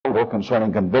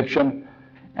concerning conviction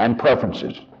and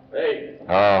preferences.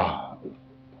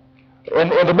 In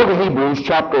the book of Hebrews,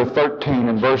 chapter 13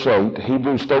 and verse 8,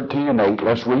 Hebrews 13 and 8,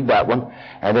 let's read that one,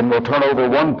 and then we'll turn over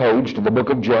one page to the book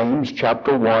of James,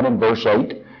 chapter 1 and verse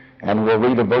 8, and we'll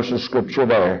read a verse of Scripture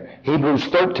there. Hebrews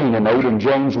 13 and 8 and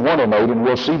James 1 and 8, and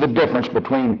we'll see the difference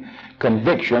between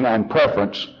conviction and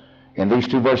preference in these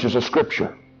two verses of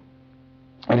Scripture.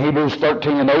 In Hebrews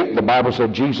 13 and 8, the Bible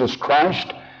said, Jesus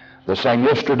Christ, the same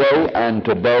yesterday and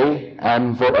today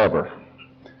and forever.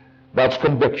 That's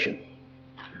conviction.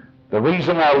 The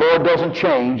reason our Lord doesn't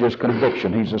change is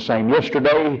conviction. He's the same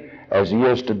yesterday as He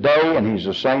is today, and He's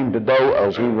the same today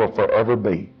as He will forever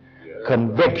be.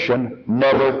 Conviction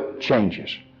never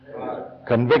changes.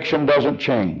 Conviction doesn't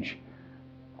change.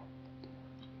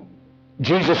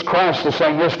 Jesus Christ the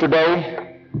same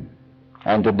yesterday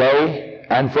and today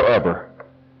and forever.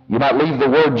 You might leave the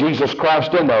word Jesus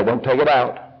Christ in there, don't take it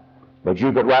out. But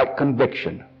you could write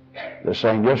conviction. The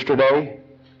same yesterday,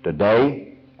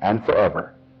 today, and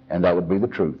forever. And that would be the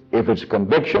truth. If it's a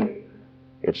conviction,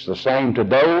 it's the same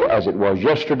today as it was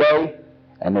yesterday,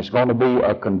 and it's going to be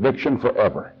a conviction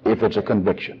forever, if it's a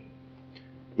conviction.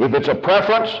 If it's a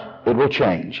preference, it will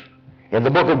change. In the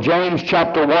book of James,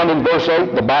 chapter 1 and verse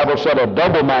 8, the Bible said, a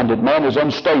double-minded man is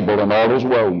unstable in all his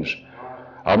ways.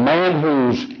 A man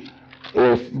who's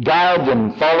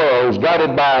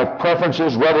guided by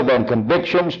preferences rather than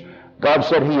convictions, God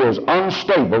said he is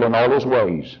unstable in all his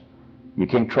ways. You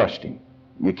can't trust him.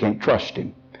 You can't trust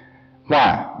him.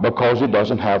 Why? Because he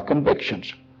doesn't have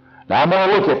convictions. Now I'm going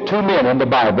to look at two men in the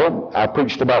Bible. I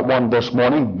preached about one this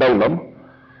morning, Balaam.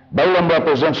 Balaam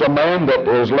represents a man that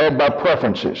is led by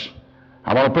preferences.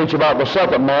 I want to preach about the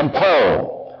second man,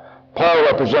 Paul. Paul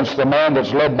represents the man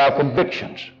that's led by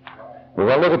convictions. We're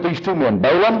going to look at these two men.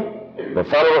 Balaam, the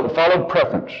fellow that followed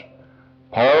preference.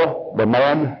 Paul, the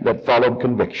man that followed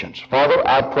convictions. Father,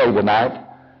 I pray tonight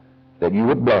that you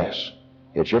would bless.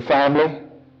 It's your family.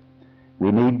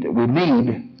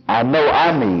 I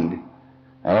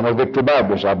know Victory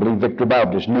Baptist, I believe Victory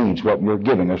Baptist needs what you're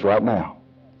giving us right now.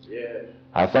 Yes.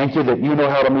 I thank you that you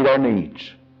know how to meet our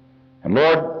needs. And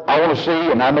Lord, I want to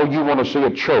see, and I know you want to see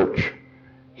a church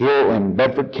here in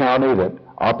Bedford County that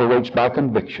operates by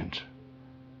convictions.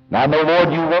 Now I know,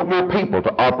 Lord, you want your people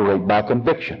to operate by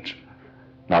convictions,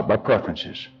 not by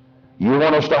preferences. You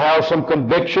want us to have some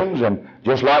convictions, and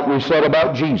just like we said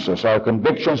about Jesus, our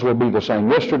convictions will be the same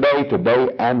yesterday, today,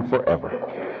 and forever.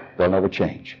 They'll never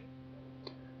change.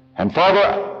 And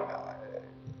Father,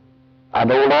 I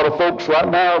know a lot of folks right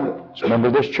now,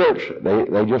 remember this church,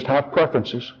 they just have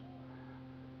preferences.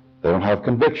 They don't have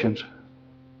convictions.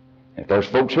 If there's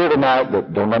folks here tonight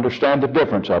that don't understand the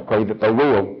difference, I pray that they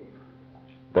will.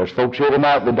 If there's folks here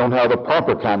tonight that don't have the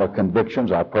proper kind of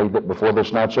convictions, I pray that before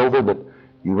this night's over that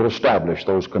you will establish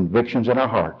those convictions in our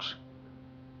hearts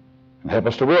and help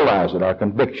us to realize that our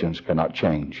convictions cannot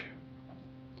change.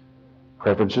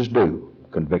 Preferences do,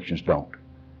 convictions don't.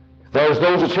 If there's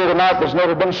those that's here tonight that's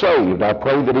never been saved, I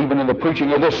pray that even in the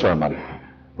preaching of this sermon,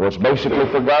 where it's basically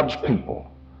for God's people,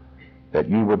 that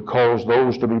you would cause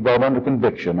those to be brought under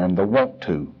conviction and the want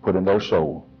to put in their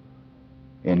soul.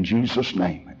 In Jesus'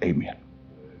 name, amen.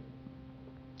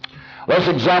 Let's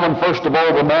examine first of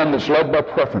all the man that's led by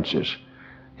preferences.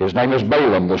 His name is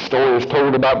Balaam. The story is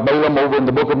told about Balaam over in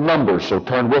the book of Numbers. So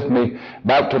turn with me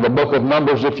back to the book of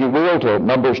Numbers, if you will, to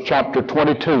Numbers chapter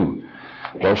 22.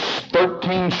 There's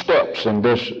 13 steps in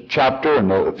this chapter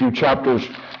and a few chapters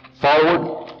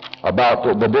forward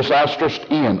about the disastrous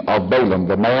end of Balaam,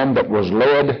 the man that was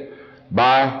led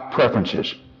by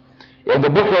preferences. In the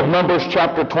book of Numbers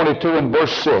chapter 22 and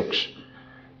verse 6,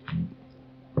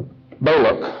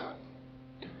 Balak,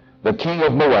 the king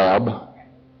of Moab,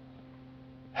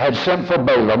 had sent for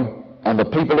Balaam, and the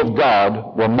people of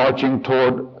God were marching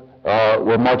toward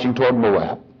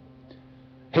Moab.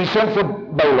 He sent for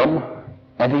Balaam,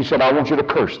 and he said, I want you to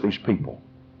curse these people.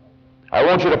 I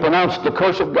want you to pronounce the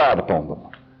curse of God upon them.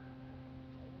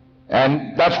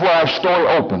 And that's where our story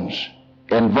opens,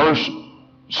 in verse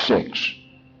 6.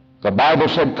 The Bible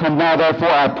said, Come now, therefore,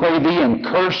 I pray thee, and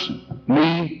curse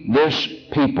me this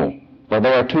people, for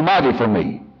they are too mighty for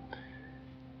me.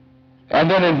 And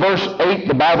then in verse 8,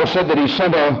 the Bible said that he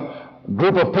sent a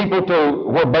group of people to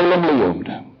where Balaam lived.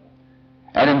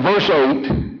 And in verse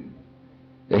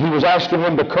 8, he was asking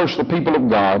them to curse the people of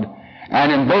God.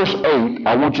 And in verse 8,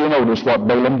 I want you to notice what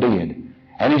Balaam did.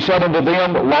 And he said unto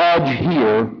them, Lodge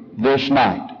here this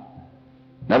night.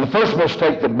 Now the first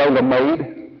mistake that Balaam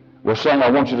made was saying, I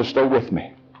want you to stay with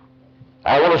me.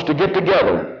 I want us to get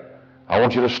together. I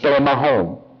want you to stay in my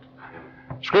home.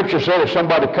 Scripture said if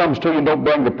somebody comes to you and don't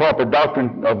bring the proper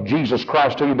doctrine of Jesus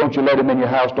Christ to you, don't you let him in your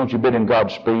house, don't you bid him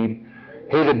Godspeed.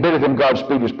 He that biddeth him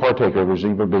Godspeed is partaker of his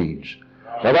evil deeds.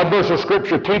 Now that verse of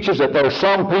Scripture teaches that there are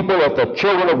some people that the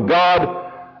children of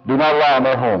God do not allow in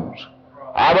their homes.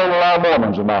 I don't allow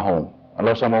Mormons in my home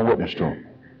unless I'm going to witness to them.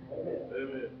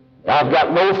 I've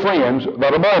got no friends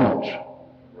that are Mormons.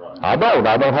 I don't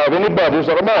have any buddies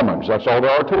that are Mormons. That's all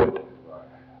there are to it.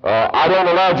 I don't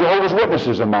allow Jehovah's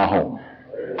Witnesses in my home.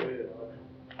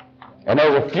 And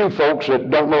there's a few folks that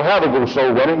don't know how to go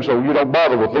soul winning, so you don't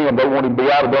bother with them. They won't even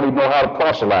be out, don't even know how to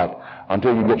proselyte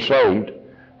until you get saved.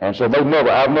 And so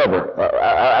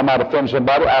I might offend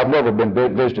somebody, I've never been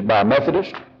visited by a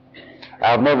Methodist.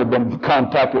 I've never been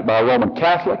contacted by a Roman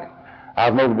Catholic.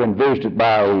 I've never been visited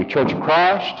by a Church of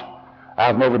Christ.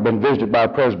 I've never been visited by a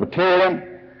Presbyterian.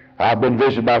 I've been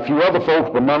visited by a few other folks,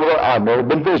 but none of them, I've never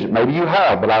been visited. Maybe you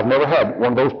have, but I've never had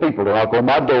one of those people that knock on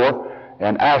my door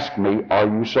and ask me, are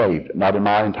you saved? Not in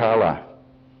my entire life.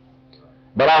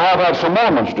 But I have had some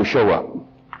Mormons to show up.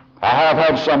 I have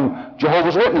had some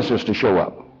Jehovah's Witnesses to show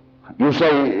up. You say,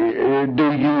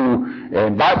 do you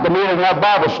invite them in and have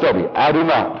Bible study? I do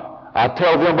not. I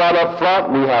tell them right up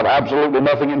front, we have absolutely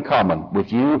nothing in common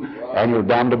with you and your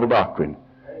damnable doctrine.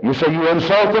 You say you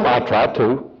insult them? I try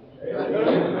to.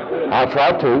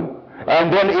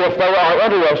 And then if they are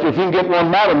interested, if you can get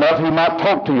one mad enough, he might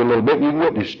talk to you a little bit and you can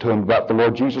witness to him about the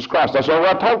Lord Jesus Christ. That's all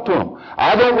I talk to them.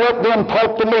 I don't let them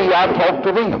talk to me, I talk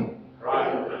to them.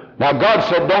 Now God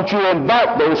said, don't you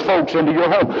invite those folks into your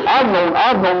home.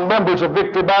 I've known members of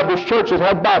Victory Baptist Church that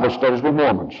had Bible studies with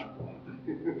Mormons.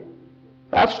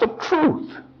 That's the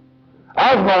truth.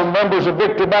 I've known members of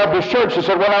Victory Baptist Church that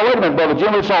said, well, now, wait a minute, Brother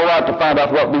Jim, it's all right to find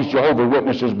out what these Jehovah's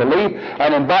Witnesses believe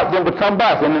and invite them to come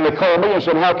back. And then they call me and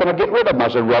said, how can I get rid of them? I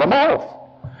said, run them off.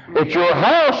 It's your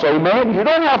house, amen. You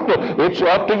don't have to. It's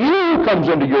up to you who comes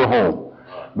into your home.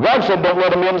 God said, don't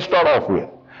let them in to start off with.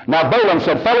 Now, Balaam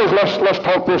said, fellows, let's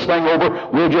talk this thing over.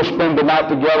 We'll just spend the night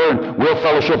together and we'll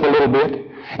fellowship a little bit.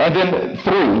 And then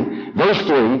verse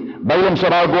 3, Balaam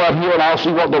said, I'll go out here and I'll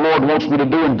see what the Lord wants me to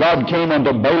do. And God came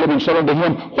unto Balaam and said unto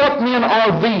him, what men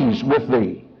are these with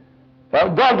thee?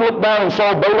 God looked down and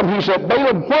saw Balaam. He said,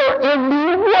 Balaam, where in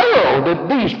the world did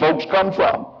these folks come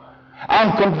from?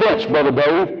 I'm convinced, Brother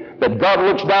Dave, that God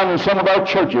looks down in some of our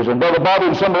churches and Brother Bobby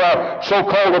in some of our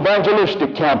so-called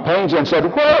evangelistic campaigns and said,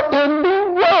 where in the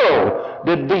world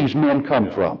did these men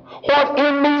come from? What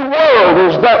in the world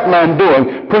is that man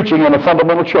doing preaching in a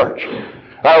fundamental church?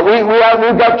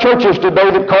 We've got churches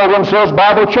today that call themselves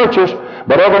Bible churches,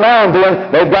 but every now and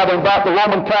then they've got to invite the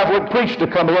Roman Catholic priest to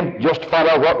come in just to find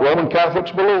out what Roman Catholics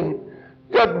believe.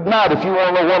 Good night. If you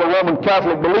want to know what a Roman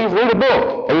Catholic believes, read a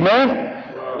book. Amen?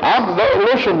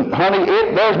 Listen, honey,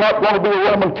 there's not going to be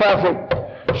a Roman Catholic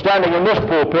standing in this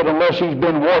pulpit unless he's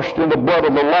been washed in the blood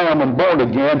of the Lamb and born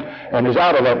again and is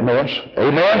out of that mess.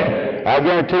 Amen? I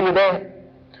guarantee you that.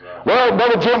 Well,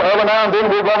 Brother Jim, every now and then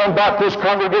we're going to invite this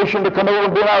congregation to come over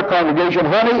and be in our congregation.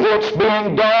 Honey, it's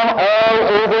being done all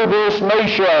over this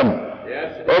nation,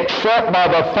 except by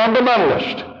the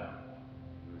fundamentalists.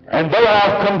 And they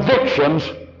have convictions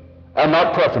and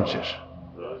not preferences.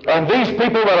 And these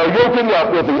people that are yoking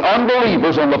up with the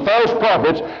unbelievers and the false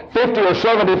prophets 50 or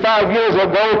 75 years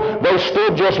ago, they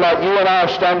stood just like you and I are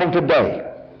standing today.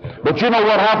 But you know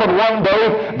what happened one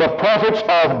day? The prophets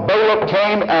of Baal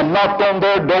came and knocked on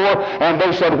their door, and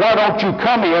they said, why don't you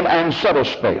come in and set a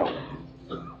spell?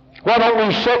 Why don't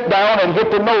we sit down and get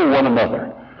to know one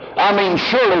another? I mean,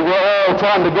 surely we're all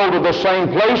trying to go to the same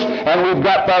place, and we've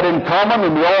got that in common,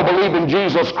 and we all believe in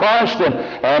Jesus Christ,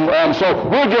 and so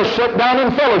we'll just sit down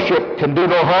and fellowship. Can do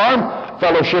no harm,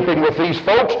 fellowshipping with these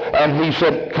folks. And he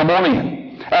said, come on in.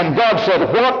 And God said,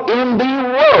 what in the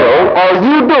world are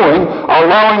you doing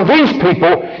allowing these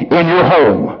people in your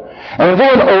home? And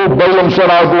then old Balaam said,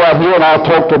 I'll go out here and I'll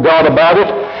talk to God about it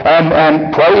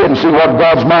and pray and see what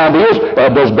God's mind is.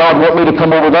 Does God want me to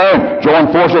come over there and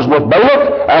join forces with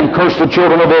Balak and curse the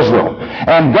children of Israel?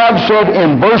 And God said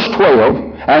in verse 12,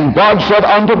 and God said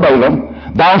unto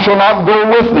Balaam, thou shalt not go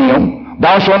with them,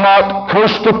 thou shalt not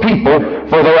curse the people,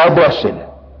 for they are blessed.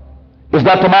 Is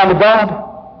that the mind of God?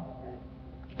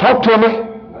 Talk to me.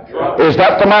 Is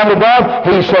that the mind of God?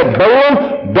 He said,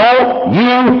 Balaam, don't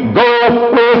you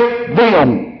go with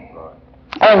them.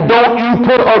 And don't you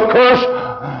put a curse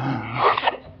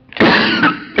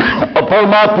upon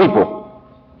my people.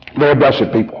 They're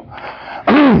blessed people.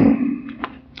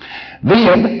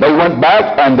 Then they went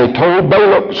back and they told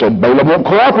Balaam, said Balaam won't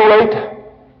cooperate.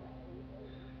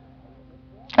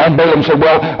 And Balaam said,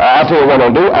 well, I'll tell you what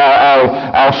I'll do.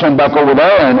 I'll send back over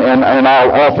there and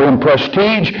I'll offer him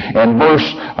prestige. And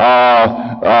verse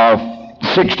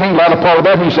 16, latter part of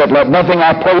that, he said, let nothing,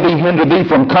 I pray thee, hinder thee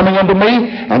from coming unto me.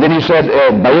 And then he said,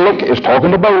 Balak is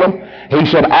talking to Balaam. He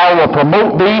said, I will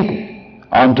promote thee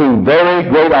unto very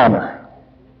great honor.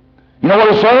 You know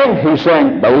what he's saying? He's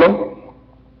saying, Balaam,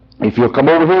 if you'll come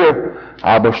over here,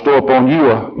 I'll bestow upon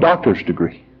you a doctor's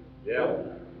degree. Yeah.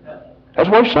 That's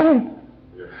what he's saying.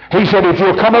 He said, if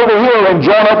you'll come over here and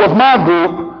join up with my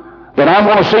group, then I'm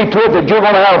going to see to it that you're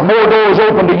going to have more doors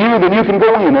open to you than you can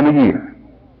go in a year.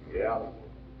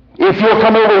 If you'll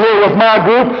come over here with my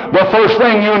group, the first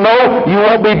thing you know, you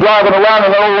won't be driving around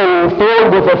in an old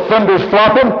Ford with the fenders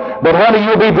flopping, but honey,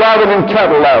 you'll be driving in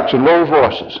Cadillacs and Rolls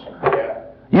Royces.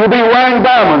 You'll be wearing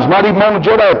diamonds, might even on a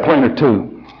jet airplane or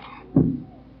two.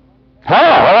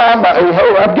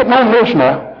 I'm getting on this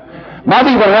now. Might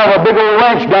even have a big old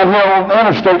ranch down here on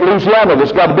Interstate Louisiana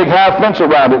that's got a big high fence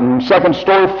around it and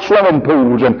second-story swimming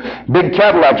pools and big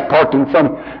Cadillacs parked in front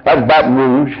of it. That's Baton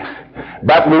Rouge.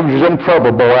 Baton Rouge is in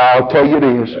trouble, boy, I'll tell you it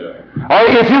is. Or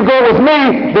if you go with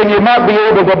me, then you might be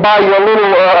able to buy you a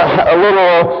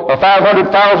little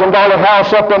 $500,000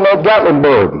 house up in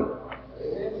Gatlinburg.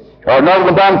 Or another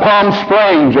one down Palm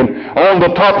Springs and on the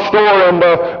top store in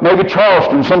maybe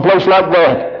Charleston, someplace like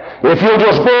that. If you'll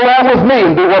just go along with me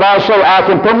and do what I say, I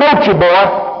can promote you, boy.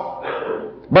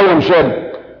 Balaam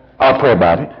said, I'll pray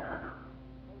about it.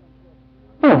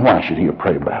 Well, why should he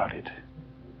pray about it?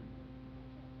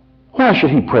 Why should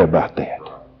he pray about that?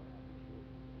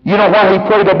 You know why he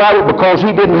prayed about it? Because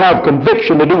he didn't have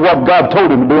conviction to do what God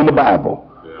told him to do in the Bible.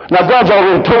 Now, God's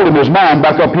already told him his mind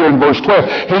back up here in verse 12.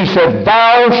 He said,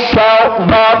 thou shalt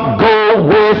not go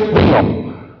with them.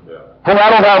 And I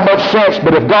don't have much sense,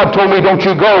 but if God told me don't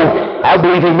you go, I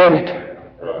believe he meant it.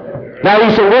 Now he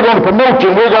said, we're going to promote you,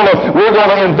 and we're going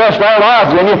to invest our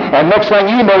lives in you, and next thing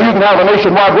you know, you can have a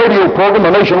nationwide radio program,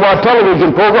 a nationwide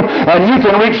television program, and you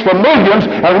can reach the millions,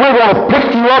 and we're going to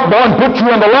pick you up, boy, and put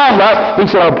you in the limelight. He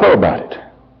said, I'll pray about it.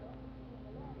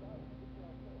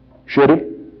 Should he?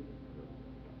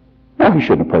 No, he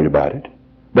shouldn't have prayed about it,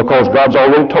 because God's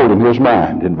already told him his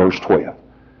mind in verse 12.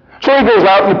 So he goes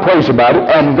out and he prays about it,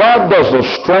 and God does the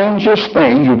strangest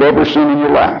thing you've ever seen in your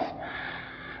life.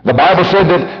 The Bible said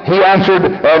that he answered,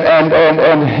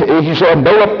 and he said,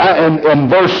 Balaam, in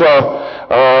verse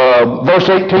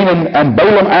 18, and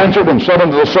Balaam answered and said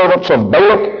unto the servants of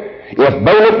Balak, if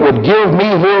Balak would give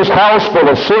me his house full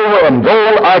of silver and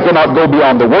gold, I cannot go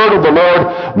beyond the word of the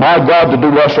Lord my God to do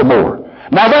less or more.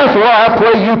 Now therefore I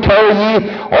pray you tarry ye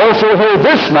also here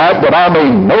this night, that I may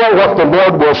know what the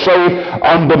Lord will say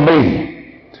unto me.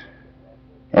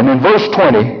 And in verse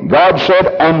 20,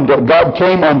 God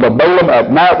came unto Balaam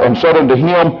at night and said unto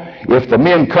him, if the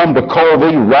men come to call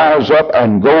thee, rise up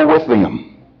and go with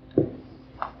them.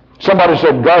 Somebody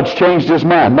said God's changed his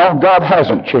mind. No, God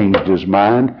hasn't changed his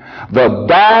mind. The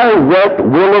direct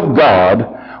will of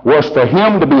God was for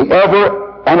him to be ever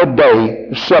and a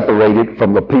day separated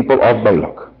from the people of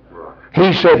Balak.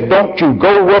 He said, don't you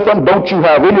go with them, don't you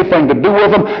have anything to do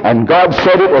with them, and God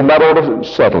said it, and that ought to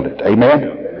settled it.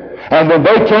 Amen? And when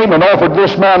they came and offered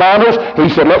this man honors, he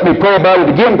said, let me pray about it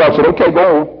again. God said, okay,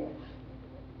 go on.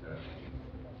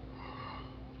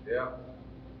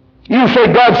 You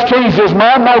say God's changed his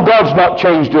mind. No, God's not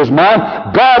changed his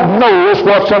mind. God knows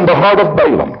what's in the heart of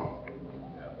Balaam.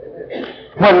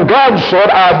 When God said,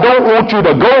 I don't want you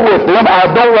to go with them,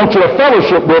 I don't want you to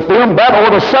fellowship with them, that ought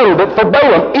to settle it for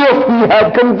Balaam if he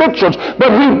had convictions.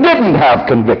 But he didn't have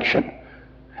conviction.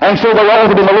 And so they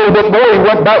offered him a little bit more. He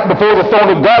went back before the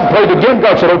throne of God, prayed again.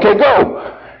 God said, okay,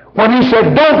 go. When he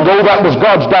said, don't go, that was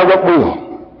God's direct will.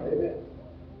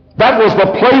 That was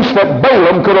the place that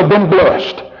Balaam could have been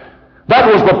blessed. That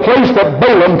was the place that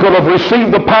Balaam could have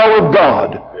received the power of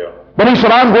God. But he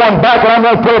said, I'm going back and I'm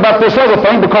going to pray about this other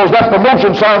thing because that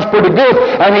promotion sounds pretty good.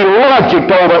 And he logicked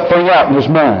all that thing out in his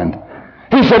mind.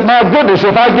 He said, my goodness,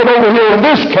 if I get over here in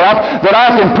this camp, that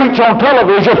I can preach on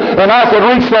television and I can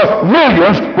reach the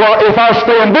millions. Well, if I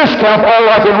stay in this camp, all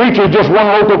I can reach is just one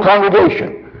local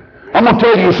congregation. I'm going to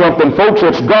tell you something, folks.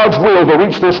 It's God's will to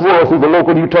reach this world through the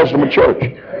local New Testament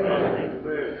church.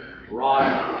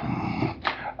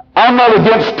 I'm not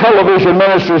against television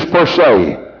ministries per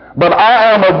se. But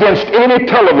I am against any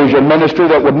television ministry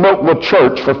that would milk the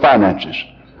church for finances.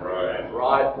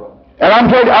 Right. And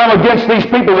I'm against these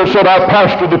people that said I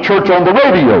pastor the church on the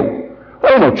radio.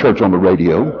 There ain't no church on the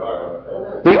radio.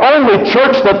 The only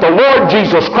church that the Lord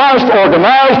Jesus Christ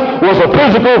organized was a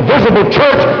physical, visible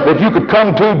church that you could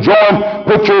come to, join,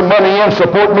 put your money in,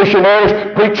 support missionaries,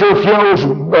 preach your funerals,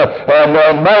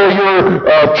 and marry your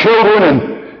children,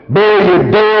 and bury your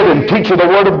dead, and teach you the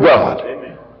Word of God.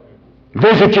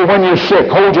 Visit you when you're sick.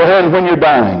 Hold your hand when you're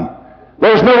dying.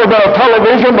 There's never been a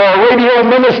television or a radio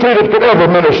ministry that could ever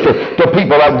minister to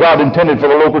people like God intended for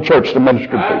the local church to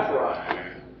minister to people.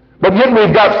 But yet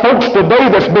we've got folks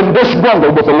today that's been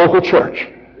disgruntled with the local church.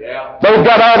 They've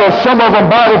got out of some of them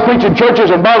Bible preaching churches,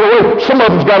 and by the way, some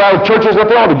of them's got out of churches that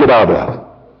they ought to get out of.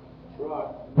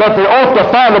 But they ought to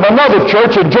find them another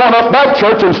church and join up that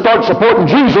church and start supporting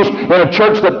Jesus in a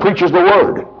church that preaches the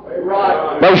Word.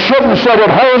 They shouldn't sit at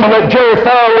home and let Jerry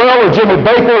Falwell or Jimmy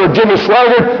Baker or Jimmy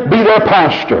Swaggart be their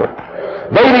pastor.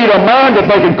 They need a man that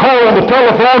they can call on the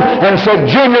telephone and say,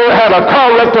 Junior had a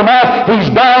car wreck tonight. He's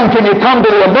down. Can you come to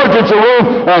the emergency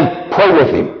room and pray with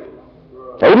him?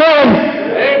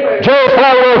 Amen. Jerry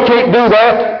Falwell can't do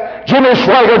that. Jimmy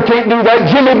Swaggart can't do that.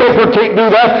 Jimmy Baker can't do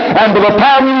that. And by the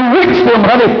time you reach them,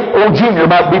 honey, old Junior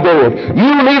might be dead.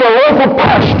 You need a local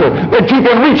pastor that you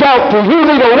can reach out to. You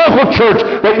need a local church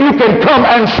that you can come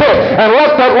and sit and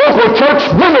let that local church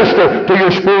minister to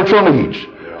your spiritual needs.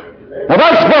 Now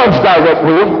that's God's direct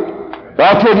rule. But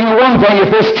I'll tell you one thing,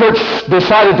 if this church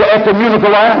decided to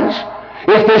ecumenical-ize,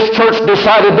 if this church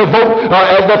decided to vote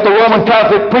that the Roman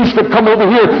Catholic priest could come over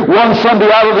here one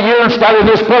Sunday out of the year and stand in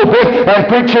this pulpit and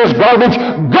preach his garbage,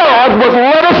 God would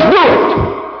let us do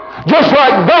it. Just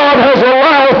like God has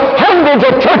allowed hundreds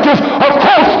of churches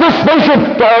across this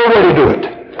nation to already do it.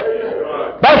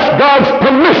 That's God's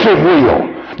permissive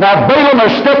will. Now Balaam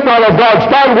has stepped out of God's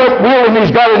direct will and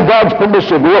he's got in God's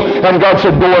permissive will, and God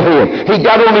said, go ahead. He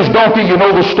got on his donkey, you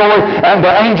know the story, and the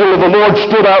angel of the Lord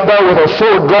stood out there with a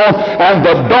sword drawn, and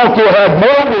the donkey had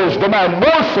more wisdom and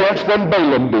more sense than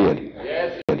Balaam did.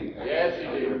 Yes, he did.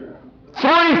 3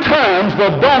 times the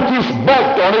donkeys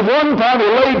balked on him. One time he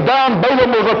laid down,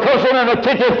 Balaam was a cussing and a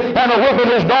kicking and a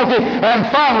whipping his donkey, and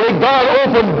finally God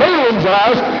opened Balaam's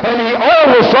eyes, and he all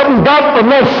of a sudden got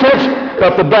enough sense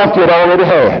that the donkey had already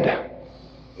had.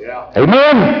 Yeah.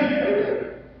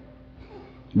 Amen?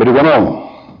 But he went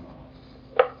on.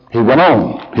 He went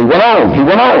on. He went on. He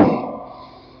went on.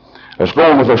 Let's go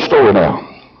on with our story now.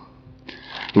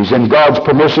 He's in God's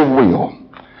permissive will.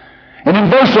 And in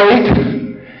verse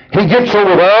 8, he gets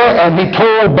over there and he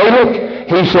told Balak,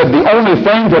 he said, the only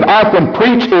thing that I can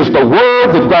preach is the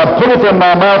word that God putteth in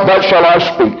my mouth, that shall I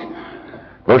speak.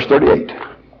 Verse 38.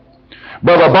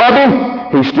 Brother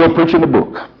Bobby, he's still preaching the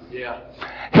book. Yeah.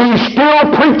 He's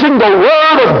still preaching the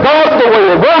Word of God the way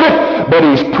he wrote it, but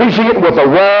he's preaching it with the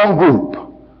wrong group.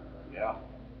 Yeah.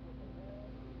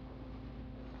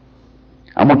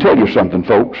 I'm going to tell you something,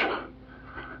 folks.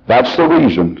 That's the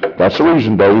reason,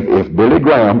 Dave, if Billy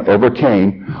Graham ever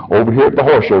came over here at the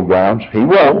horse show grounds, he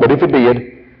won't, but if he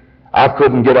did, I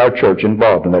couldn't get our church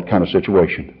involved in that kind of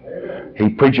situation. He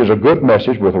preaches a good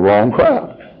message with the wrong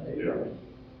crowd.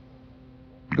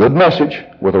 Good message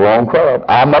with the wrong crowd.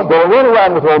 I'm not going to run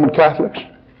around with Roman Catholics.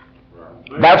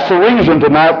 That's the reason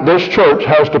tonight this church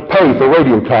has to pay for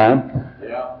radio time.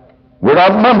 We're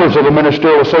not members of the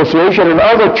Ministerial Association, and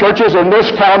other churches in this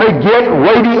county get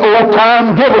radio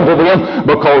time given to them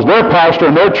because their pastor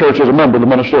in their church is a member of the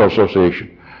Ministerial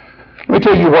Association. Let me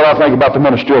tell you what I think about the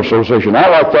Ministerial Association. I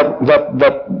like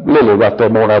that Lily right there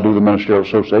more than I do the Ministerial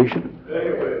Association.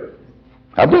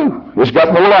 I do. It's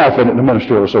got more life in it than the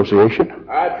Ministerial Association.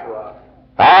 That's right.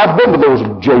 I've been to those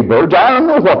jaybirds. I don't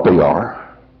know what they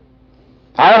are.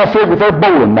 I interfered with their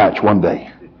bowling match one day.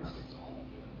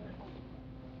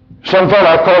 Some fellow,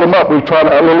 I called him up. We tried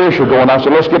a little issue going. I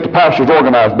said, let's get the pastors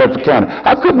organized in Bedford County.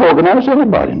 I couldn't organize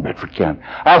anybody in Bedford County.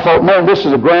 I thought, man, this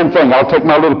is a grand thing. I'll take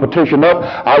my little petition up.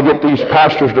 I'll get these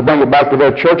pastors to bring it back to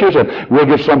their churches, and we'll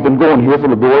get something going here for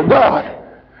the glory of God.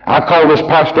 I called this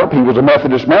pastor up. He was a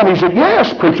Methodist man. He said,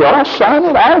 yes, preacher, I'll sign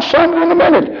it. I'll sign it in a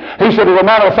minute. He said, as a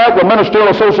matter of fact, the Ministerial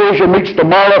Association meets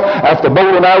tomorrow at the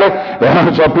bowling alley.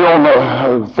 It's up here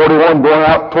on 41 going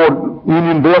out toward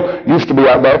Unionville. Used to be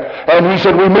out there. And he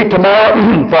said, we meet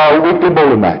tomorrow for our weekly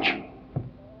bowling match.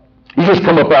 You just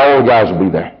come up there, all the guys will be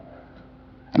there.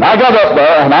 And I got up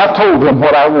there and I told them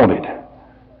what I wanted.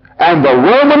 And the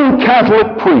Roman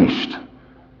Catholic priest,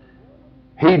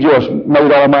 he just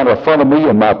made all manner of fun of me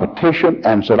and my petition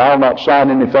and said, I'll not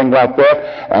sign anything like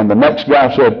that. And the next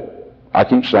guy said, I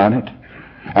can't sign it.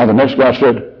 And the next guy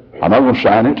said, I'm not going to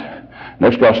sign it.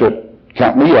 Next guy said,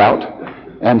 count me out.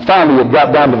 And finally it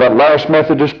got down to that last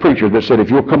Methodist preacher that said,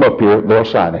 if you'll come up here, they'll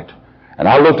sign it. And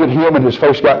I looked at him and his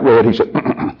face got red. He said,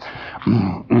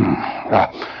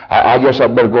 I guess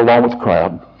I'd better go along with the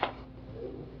crowd.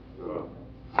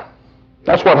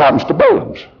 That's what happens to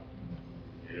Balaams.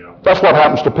 That's what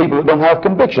happens to people that don't have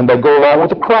conviction. They go along with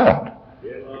the crowd.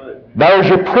 There's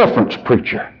your preference,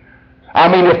 preacher. I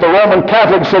mean, if the Roman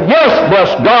Catholic said, yes, bless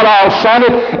God, I'll sign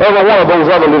it, every one of those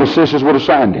other little sisters would have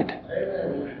signed it.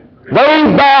 They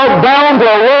bowed down to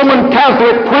a Roman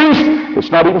Catholic priest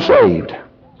it's not even saved.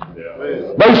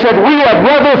 They said, we had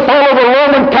rather follow the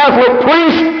Roman Catholic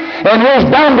priest and his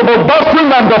damnable doctrine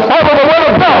than to follow the Word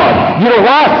of God. You know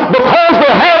why? Because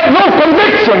they had no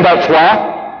conviction, that's why.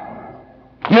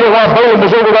 You know why Balaam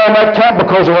was over there in that camp?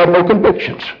 Because he had no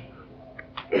convictions.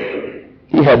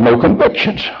 He had no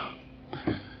convictions.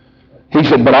 He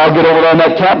said, but I'll get over there in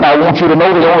that camp, and I want you to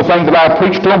know the only thing that I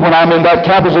preach to them when I'm in that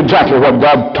camp is exactly what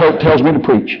God tells me to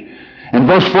preach. In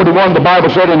verse 41, the Bible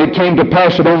said, and it came to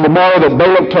pass that on the morrow that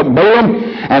Balak took Balaam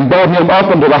and brought him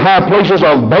up into the high places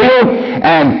of Baal,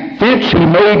 and thence he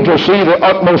made to see the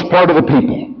utmost part of the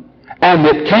people. And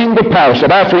it came to pass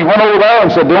that after he went over there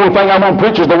and said, the only thing I'm going to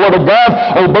preach is the Word of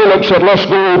God, old Balak said, let's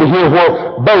go over here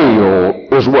where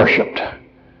Baal is worshipped.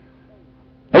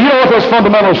 Now, you know what this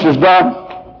fundamentalist has done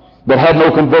that had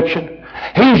no conviction?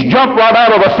 He's jumped right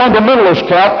out of the fundamentalist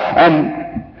camp, and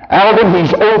Alvin,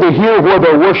 he's over here where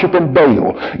they're worshiping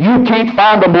Baal. You can't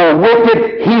find a more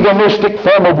wicked, heathenistic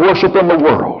form of worship in the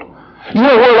world. You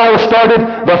know where it all started?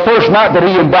 The first night that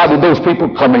he invited those people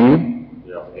to come in.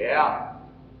 Yeah.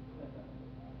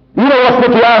 You know what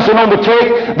put the icing on the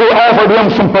cake? They offered him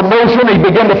some promotion. He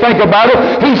began to think about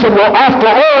it. He said, well,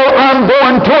 after all, I'm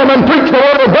going to him and preach the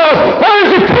Word of God. Where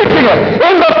is he preaching it?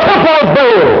 In the temple of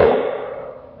Baal.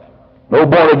 No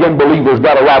born-again believer's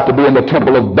got a right to be in the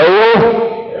temple of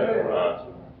Baal.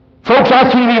 Folks, I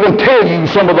can't even tell you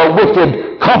some of the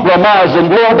wicked, compromising,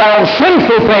 low-down,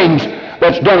 sinful things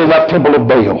that's done in that temple of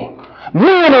Baal.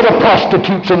 Many of the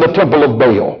prostitutes in the temple of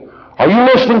Baal. Are you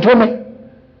listening to me?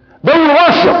 They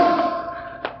worship.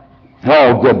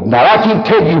 Oh, good. Now, I can't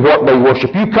tell you what they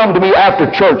worship. You come to me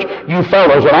after church, you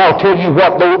fellows, and I'll tell you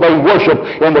what they worship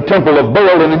in the temple of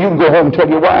Baal, and then you can go home and tell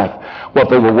your wife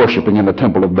what they were worshiping in the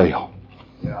temple of Baal.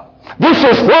 This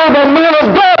is where the man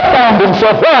of God found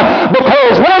himself. Why?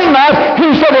 Because one night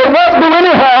he said, it won't do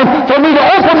any harm for me to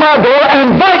open my door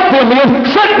and invite them in,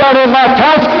 sit down in my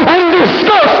couch, and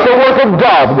discuss the work of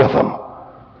God with them.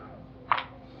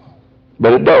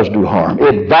 But it does do harm.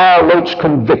 It violates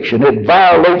conviction. It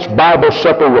violates Bible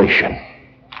separation.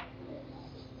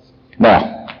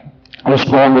 Now, let's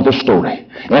go on with the story.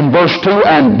 In verse 2,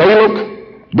 and Balak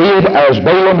did as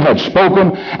Balaam had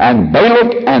spoken, and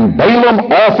Balak and Balaam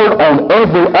offered on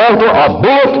every altar a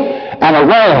bullock and a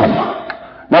ram.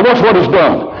 Now watch what he's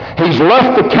done. He's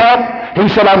left the camp. He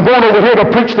said, I'm going over here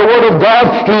to preach the Word of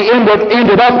God. He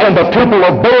ended up in the temple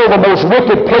of Baal, the most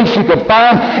wicked place he could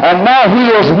find, and now he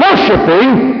is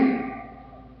worshiping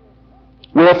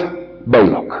with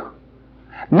Balak.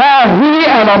 Now he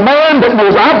and a man that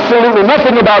knows absolutely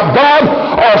nothing about God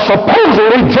are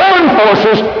supposedly joined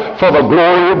forces for the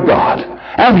glory of God.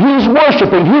 And he's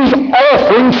worshiping, he's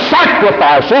offering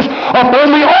sacrifices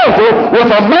upon the altar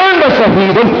with a man that's a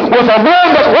heathen, with a man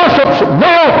that worships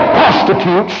male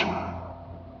prostitutes.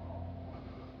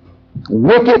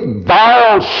 Wicked,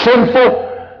 vile,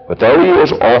 sinful, but there he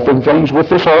is offering things with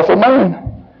this awful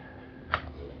man.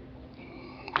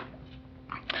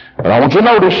 But I want you to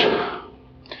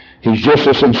notice, he's just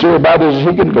as sincere about it as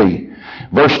he can be.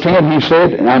 Verse 10, he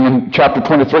said, and I'm in chapter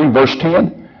 23, verse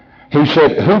 10, he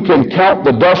said, who can count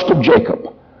the dust of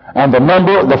Jacob and the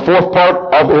number, the fourth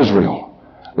part of Israel?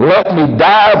 Let me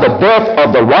die the death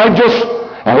of the righteous,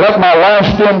 and let my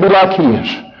last end be like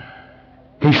his.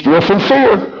 He's still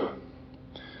sincere.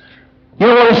 You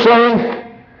know what he's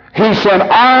saying? He said,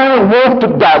 I want to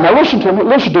die. Now listen to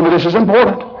me, this is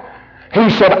important. He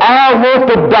said, I want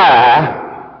to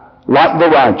die like the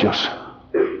righteous.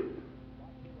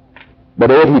 But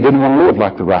Ed, he didn't want to live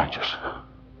like the righteous.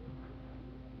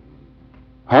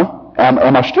 Huh?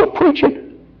 Am I still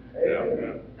preaching?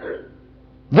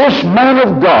 This man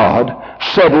of God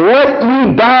said, let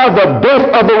me die the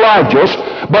death of the righteous,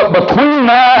 but between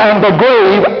now and the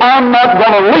grave, I'm not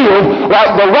going to live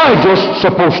like the righteous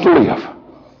supposed to live.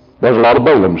 There's a lot of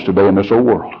Balaams today in this old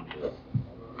world.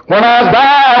 When I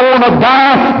die, I want to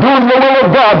die doing the will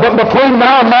of God. But between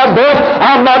now and my death,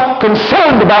 I'm not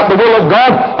concerned about the will of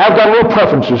God. I've got little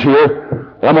preferences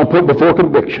here that I'm going to put before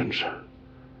convictions.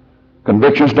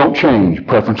 Convictions don't change.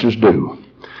 Preferences do.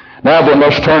 Now then,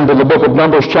 let's turn to the book of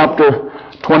Numbers chapter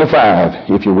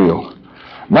 25, if you will.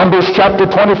 Numbers chapter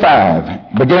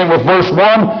 25, beginning with verse 1,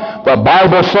 the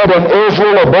Bible said, and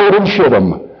Israel abode in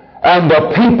Shittim, and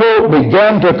the people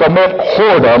began to commit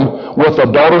whoredom with the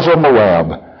daughters of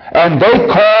Moab. And they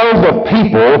called the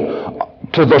people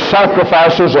to the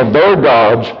sacrifices of their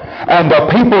gods, and the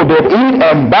people did eat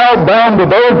and bowed down to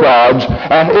their gods,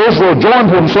 and Israel joined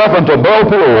himself unto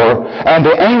Baal-peor, and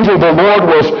the anger of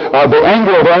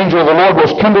the angel of the Lord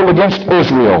was kindled against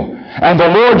Israel. And the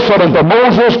Lord said unto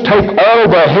Moses, take all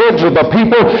the heads of the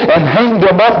people and hang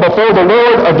them up before the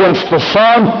Lord against the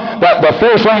sun, that the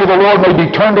fierce anger of the Lord may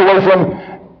be turned away from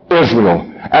Israel.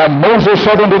 And Moses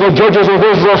said unto the judges of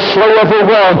Israel, slay every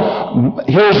one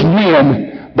his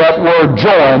men that were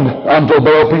joined unto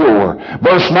Baal Peor.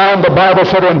 Verse 9, the Bible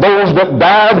said, and those that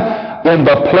died in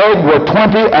the plague were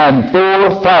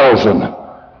 24,000.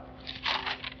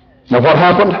 Now what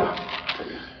happened?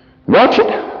 Watch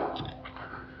it.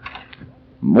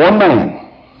 One man.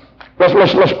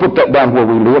 Let's put that down where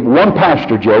we live. One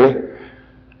pastor, Jerry,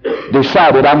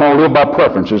 decided I'm going to live by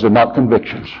preferences and not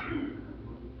convictions.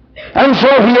 And so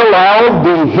he allowed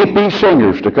the hippie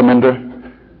singers to come into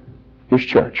his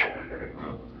church.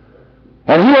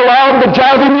 And he allowed the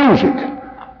jivey music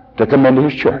to come into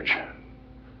his church.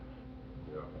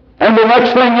 And the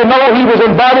next thing you know, he was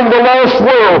inviting the lost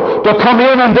world to come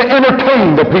in and to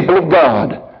entertain the people of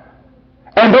God.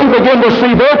 And they begin to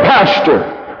see their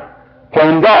pastor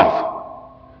playing golf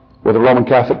with a Roman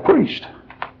Catholic priest.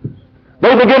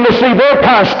 They begin to see their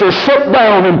pastor sit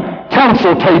down in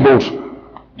council tables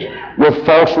with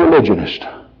false religionists.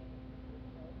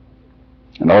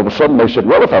 And all of a sudden they said,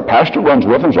 well, if our pastor runs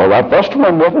with him, it's all right for us to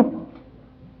run with him.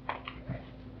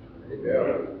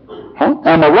 Huh?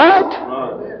 Am I right?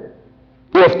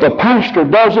 If the pastor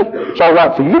does it, it's all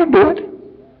right for you to do it.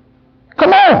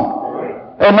 Come on.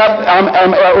 And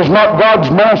is not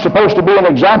God's man supposed to be an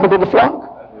example to the flock?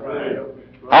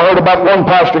 I heard about one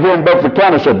pastor here in Bedford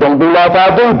County said, don't do like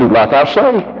I do, do like I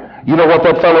say. You know what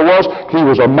that fellow was? He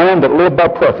was a man that lived by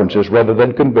preferences rather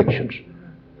than convictions.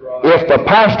 If the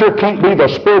pastor can't be the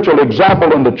spiritual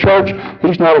example in the church,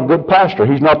 he's not a good pastor.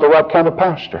 He's not the right kind of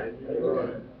pastor.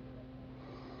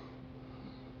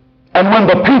 And when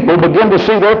the people begin to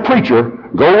see their preacher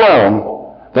go wrong,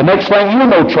 the next thing you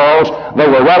know, Charles, they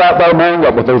were right out there marrying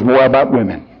up with those Moabite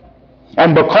women.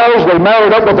 And because they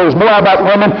married up with those Moabite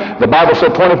women, the Bible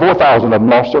said 24,000 of them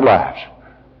lost their lives.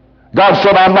 God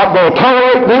said, I'm not going to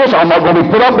tolerate this, I'm not going to be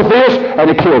put up with this, and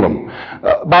he killed them.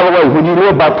 By the way, when you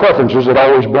live by preferences, it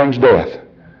always brings death.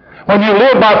 When you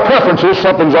live by preferences,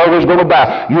 something's always going to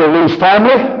die. You'll lose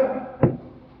family.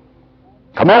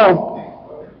 Come on.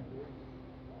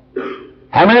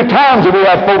 How many times have we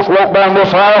had folks walk down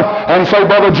this aisle and say,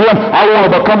 Brother Jim, I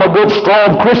want to become a good,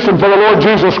 strong Christian for the Lord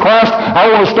Jesus Christ. I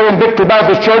want to stay in Victory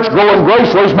Baptist Church, grow in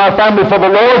grace, raise my family for the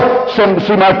Lord, send to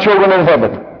see my children in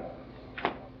heaven.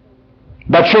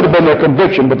 That should have been their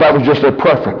conviction, but that was just their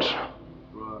preference.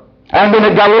 And then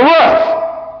it got a little rough.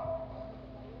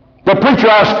 The preacher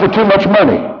asked for too much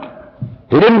money.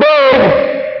 He didn't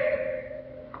beg,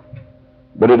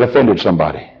 but it offended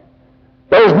somebody.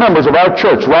 There's members of our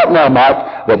church right now,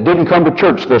 Mike, that didn't come to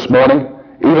church this morning,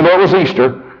 even though it was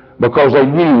Easter, because they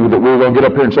knew that we were going to get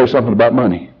up here and say something about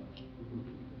money.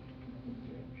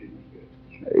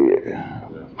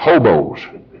 Hobos,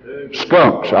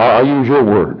 skunks, I'll use your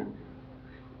word.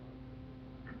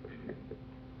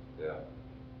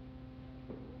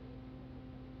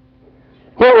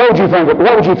 What would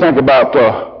you think about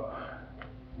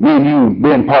me and you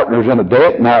being partners in a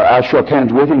debt? And I shook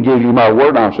hands with you and gave you my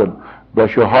word, and I said,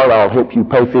 bless your heart, I'll help you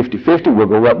pay 50-50. We'll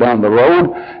go right down the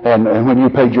road, and when you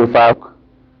paid your $5.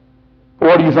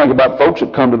 What do you think about folks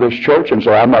that come to this church and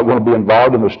say, I'm not going to be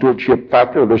involved in the stewardship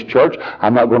factor of this church.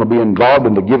 I'm not going to be involved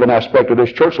in the giving aspect of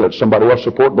this church. Let somebody else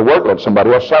support the work. Let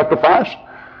somebody else sacrifice.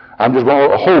 I'm just going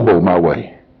to hobo my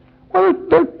way. Well,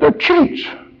 they're cheats.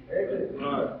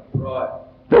 Right.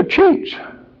 They're cheats.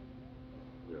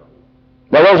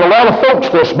 Now, there's a lot of folks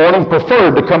this morning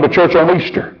preferred to come to church on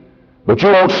Easter. But you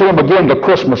won't see them again to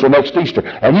Christmas or next Easter.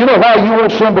 And you know why you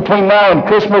won't see them between now and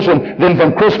Christmas and then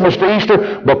from Christmas to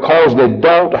Easter? Because they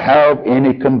don't have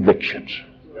any convictions.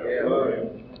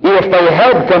 If they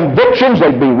had convictions,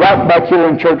 they'd be right back here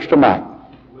in church tonight.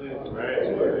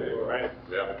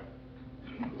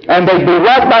 And they'd be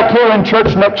right back here in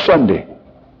church next Sunday.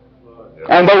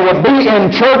 And they would be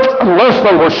in church unless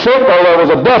they were sick or there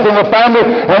was a death in the family.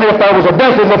 And if there was a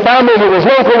death in the family and it was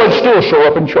local, they'd still show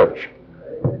up in church.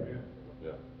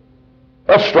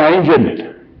 That's strange, isn't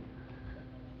it?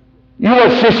 You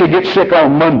let Sissy get sick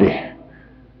on Monday.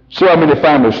 See how many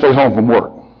families stay home from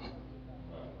work.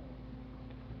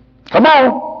 Come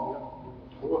on.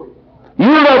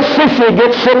 You let Sissy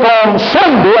get sick on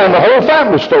Sunday and the whole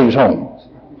family stays home.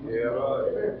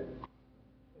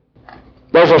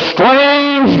 There's a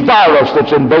strange virus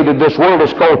that's invaded this world.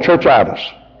 It's called churchitis.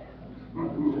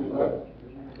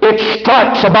 It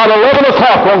strikes about 11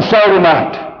 o'clock on Saturday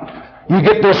night. You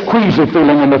get this queasy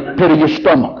feeling in the pit of your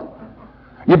stomach.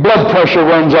 Your blood pressure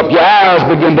runs up, your eyes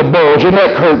begin to bulge, your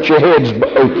neck hurts, your head's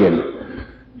aching.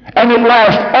 And it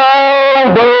lasts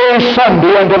all day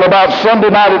Sunday until about Sunday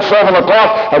night at 7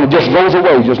 o'clock, and it just goes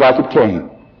away just like it came.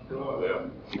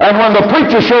 And when the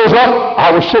preacher shows up,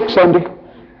 I was sick Sunday.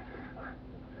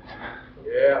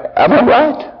 Am I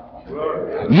right?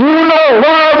 You know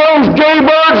why those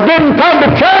jaybirds didn't come to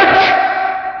church?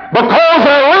 Because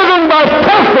they're living by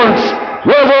preference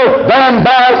rather than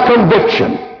by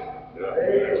conviction.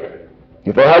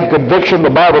 If they had conviction,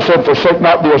 the Bible said, forsake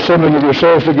not the assembling of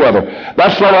yourselves together.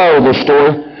 That's not all the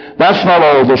story. That's not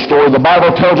all the story. The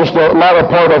Bible tells us the latter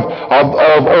part of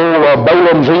old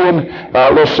Balaam's end.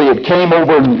 Let's see, it came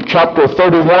over in chapter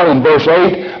 31 and verse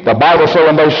 8. The Bible said,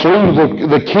 and they slew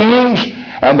the kings.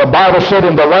 And the Bible said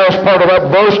in the last part of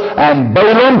that verse, and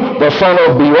Balaam, the son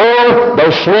of Beor, they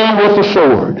slew with the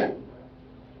sword.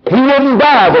 He didn't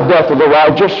die the death of the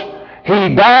righteous.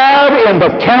 He died in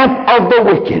the count of the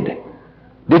wicked.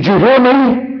 Did you hear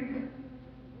me?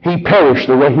 He perished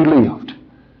the way he lived.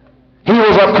 He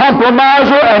was a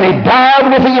compromiser and he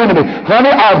died with the enemy. Honey,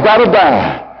 I've got to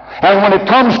die. And when it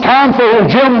comes time for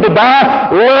Jim to die,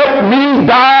 let me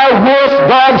die with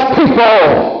God's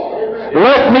people.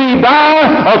 Let me die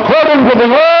according to the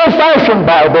old-fashioned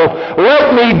Bible.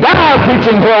 Let me die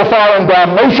preaching hellfire and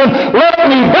damnation. Let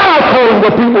me die calling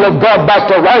the people of God back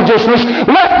to righteousness.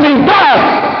 Let me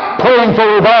die praying for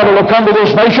revival to come to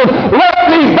this nation. Let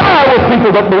me die with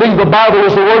people that believe the Bible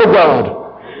is the Word of God.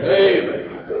 Amen.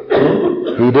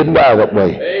 He didn't die that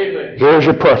way. Amen. Here's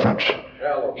your preference.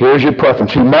 Here's your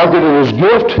preference. He marketed his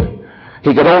gift.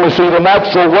 He could only see the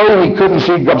natural way. He couldn't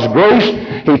see God's grace.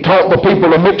 He taught the people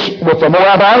to mix with the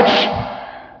Moabites.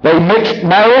 They mixed,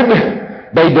 married.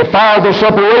 They defiled the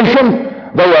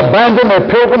separation. They abandoned their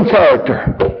pilgrim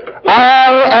character.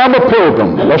 I am a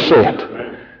pilgrim. That's it.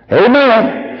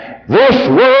 Amen. This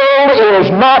world is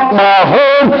not my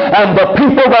home, and the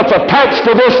people that's attached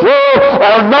to this world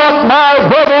are not my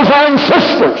brothers and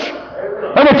sisters.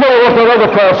 Let me tell you what that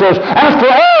other crowd says.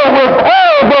 After all, we're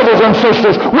all brothers and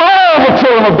sisters. We're all the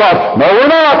children of God. No,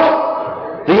 we're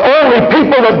not. The only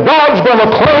people that God's going to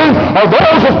claim are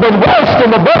those who've been washed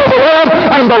in the blood of the Lamb,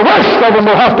 and the rest of them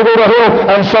will have to go to hell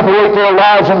and separate their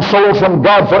lives and souls from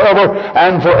God forever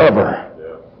and forever.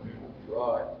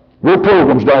 We're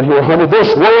pilgrims down here, honey.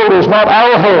 This world is not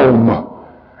our home.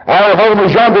 Our home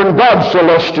is yonder in God's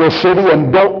celestial city,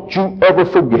 and don't you ever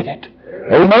forget it.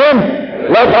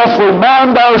 Amen? Let us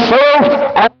remind ourselves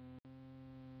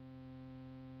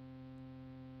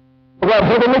of that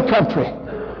heavenly country.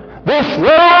 This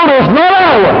world is not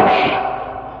ours.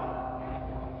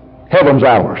 Heaven's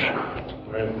ours.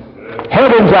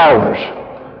 Heaven's ours.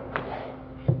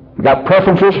 You got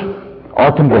preferences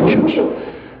or convictions.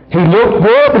 He looked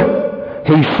good,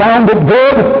 he sounded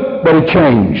good, but he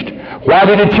changed. Why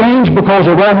did he change? Because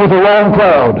he ran with the wrong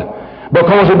crowd.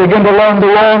 Because he began to learn the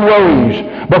wrong ways.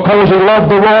 Because he loved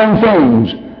the wrong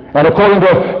things. And according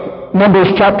to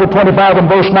Numbers chapter 25 and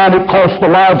verse 9, it cost the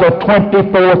lives of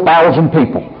 24,000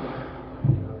 people.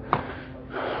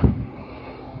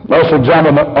 Let's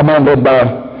examine a man led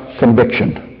by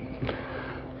conviction.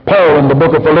 Paul in the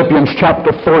book of Philippians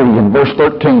chapter 3 and verse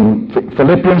 13.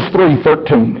 Philippians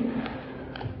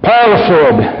 3:13. Paul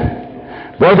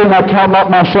said, brethren, I count not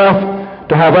myself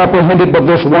to have apprehended, but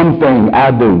this one thing I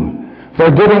do,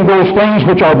 forgetting those things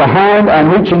which are behind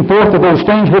and reaching forth to those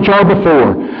things which are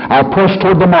before, I press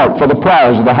toward the mark for the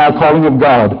prize of the high calling of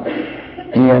God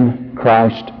in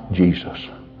Christ Jesus.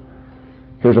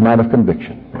 Here's a man of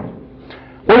conviction.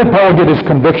 Where did Paul get his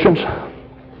convictions?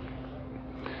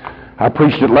 I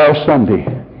preached it last Sunday.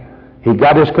 He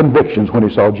got his convictions when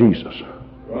he saw Jesus.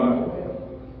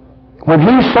 When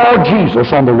he saw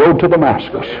Jesus on the road to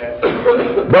Damascus,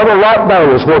 brother, right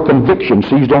there is where conviction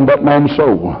seized on that man's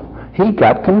soul. He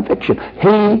got conviction.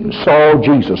 He saw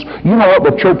Jesus. You know what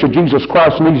the Church of Jesus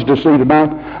Christ needs to see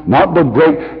tonight? Not the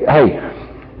great, hey,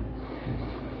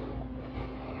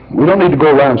 we don't need to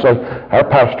go around and say, our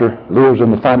pastor lives in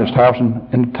the finest house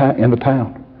in the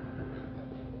town.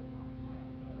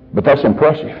 But that's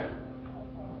impressive.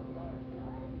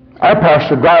 Our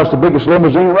pastor drives the biggest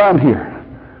limousine around here.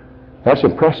 That's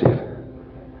impressive.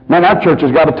 Man, our church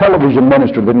has got a television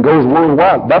ministry that goes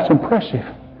worldwide. That's impressive.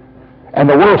 And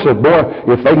the world says,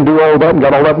 boy, if they can do all that and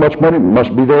got all that much money, it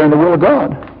must be there in the will of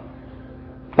God.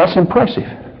 That's impressive.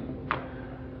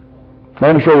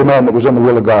 Let me show you a man that was in the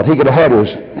will of God. He could have had his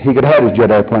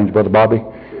jet airplanes, Brother Bobby.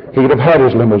 He could have had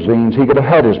his limousines. He could have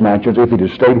had his mansions if he'd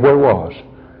have stayed where he was.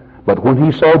 But when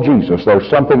he saw Jesus, there's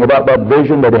something about that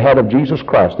vision that he had of Jesus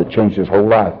Christ that changed his whole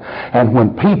life. And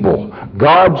when people,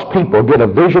 God's people, get a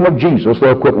vision of Jesus,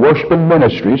 they'll quit worshiping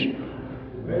ministries.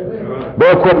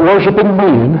 They'll quit worshiping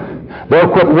men. They'll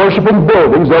quit worshiping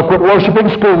buildings. They'll quit worshiping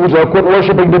schools. They'll quit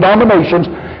worshiping denominations.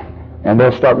 And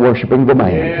they'll start worshiping the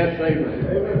man. Yes,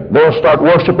 amen. They'll start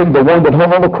worshiping the one that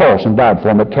hung on the cross and died for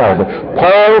them at Calvary.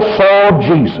 Paul saw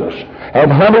Jesus.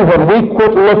 And honey, when we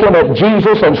quit looking at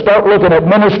Jesus and start looking at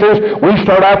ministers, we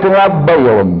start acting like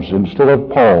Balaams instead of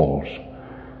Pauls.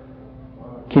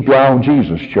 Keep your eye on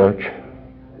Jesus, church.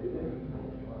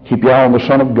 Keep your eye on the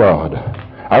Son of God.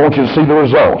 I want you to see the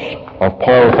results of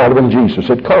Paul following Jesus.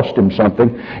 It cost him something.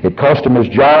 It cost him his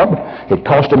job. It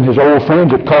cost him his old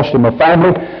friends. It cost him a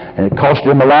family. And it cost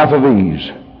him a life of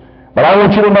ease. But I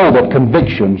want you to know that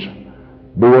convictions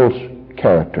builds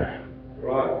character.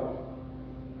 Right.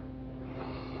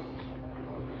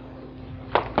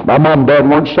 My mom and dad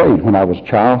weren't saved when I was a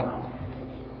child.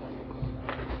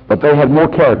 But they had more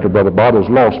character, Brother Bob, as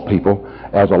lost people,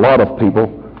 as a lot of people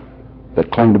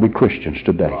that claim to be Christians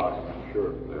today. Right.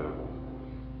 Sure.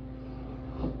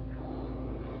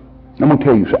 I'm going to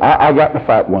tell you, I got in a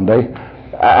fight one day.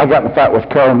 I got in a fight with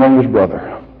Carol Ringer's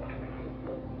brother.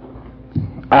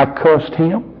 I cussed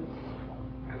him.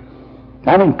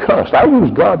 I mean, cussed. I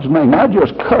used God's name. I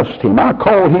just cussed him. I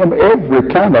called him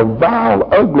every kind of vile,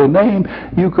 ugly name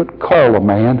you could call a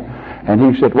man. And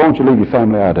he said, why don't you leave your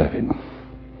family out of it?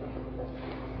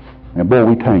 And boy,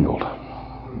 we tangled.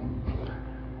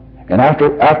 And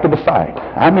after the fight,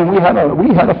 I mean, we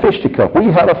had a fisticuff.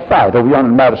 We had a fight over yonder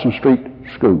in Madison Street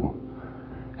School.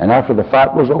 And after the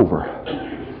fight was over,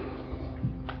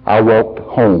 I walked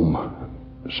home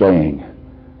saying,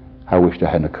 I wished I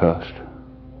hadn't cussed.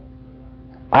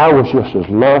 I was just as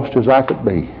lost as I could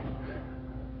be.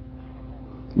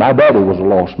 My daddy was a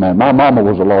lost man. My mama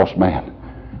was a lost man.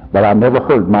 But I never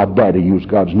heard my daddy use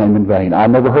God's name in vain. I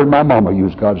never heard my mama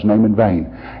use God's name in vain.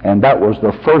 And that was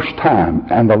the first time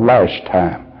and the last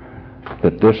time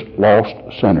that this lost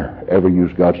sinner ever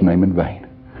used God's name in vain.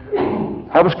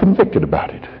 I was convicted about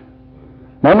it.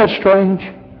 Now, isn't that strange?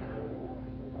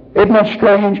 Isn't that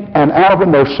strange? And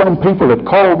Alvin, there's some people that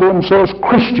call themselves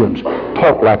Christians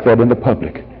talk like that in the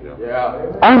public.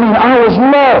 Yeah. I mean, I was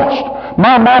lost.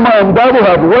 My mama and daddy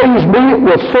had raised me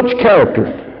with such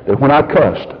character that when I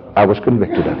cussed, I was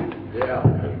convicted of it. Yeah.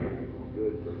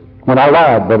 When I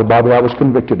lied, Brother Bobby, I was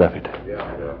convicted of it.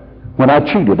 Yeah. When I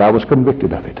cheated, I was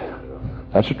convicted of it.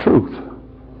 That's the truth.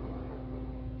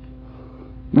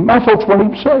 My folks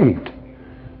weren't even saved.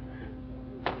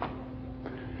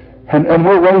 And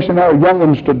we're raising our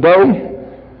young'uns today.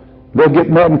 They'll get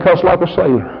mad and cuss like a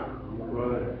sailor.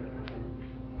 Right.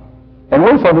 And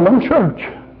we're fundamental church.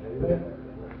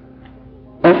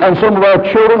 And some of our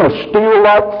children are steal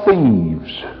like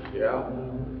thieves. Yeah.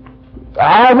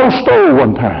 I almost stole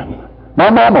one time. My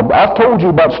mama, I told you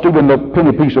about stealing the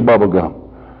penny piece of bubble gum.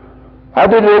 I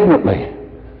did it ignorantly.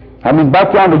 I mean,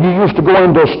 back yonder, you used to go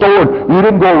into a store and you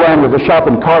didn't go around with a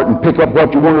shopping cart and pick up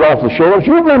what you wanted off the shelves.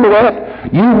 You remember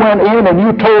that? You went in and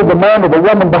you told the man or the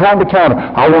woman behind the counter,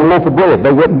 I want a loaf of bread.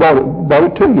 They went and brought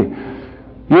it to you.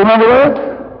 You remember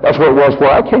that? That's what it was where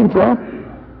I came from.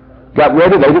 Got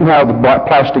ready. They didn't have the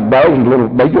plastic bags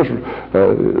and they just,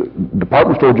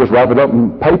 department store just wrap it up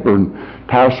in paper and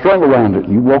tie a string around it.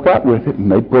 And you walk out with it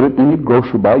and they put it in your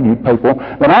grocery bag. You pay for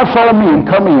it. When I saw a man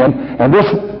come in and this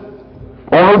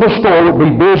owner of the store would be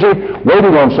busy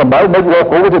waiting on somebody, they'd walk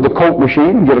over to the Coke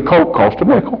machine and get a Coke, cost a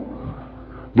nickel.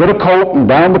 Get a Coke and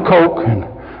down the Coke, and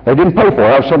they didn't pay for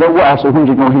it. I said, when's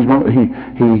he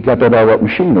going? He got that out of that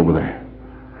machine over there.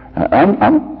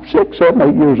 I'm 6, 7,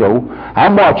 8 years old.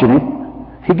 I'm watching him.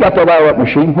 He got that out of that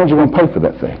machine. When's he going to pay for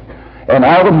that thing? And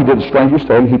Alvin, he did the strangest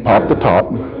thing. He popped the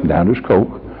top and downed his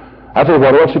Coke. I tell you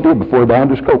what else he did before he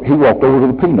downed his Coke. He walked over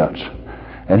to the peanuts,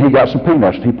 and he got some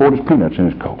peanuts, and he poured his peanuts in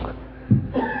his Coke.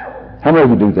 How many of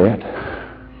you do that?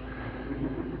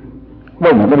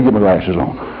 Wait a minute, let me get my glasses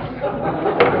on.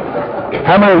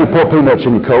 How many of you pour peanuts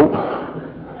in your Coke?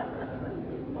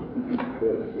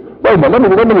 Wait a minute, let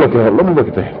me look at it. Let me look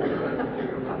at that.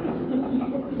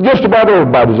 Just about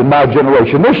everybody's in my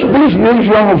generation. These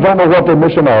young ones don't know what they're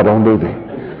missing out on, do they?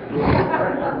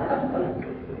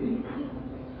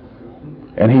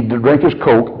 And he'd drink his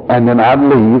Coke, and then I'd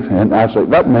leave, and I'd say,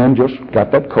 that man just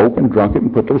got that Coke and drunk it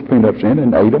and put those peanuts in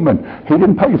and ate them, and he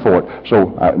didn't pay for it.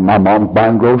 So my mom was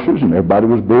buying groceries, and everybody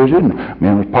was busy, and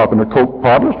men was popping their Coke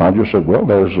bottles, and I just said, well,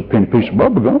 there's a penny piece of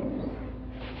bubble gum.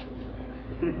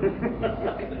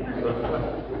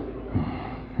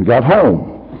 Got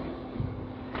home.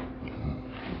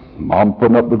 Mom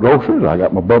putting up the groceries, I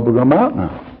got my bubble gum out.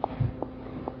 Now,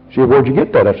 she said, where'd you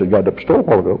get that? I said, got it at the store a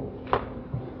while ago.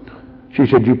 She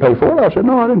said, you pay for it? I said,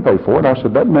 no, I didn't pay for it. I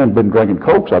said, that man's been drinking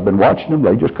Cokes. I've been watching them.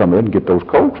 They just come in and get those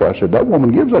Cokes. I said, that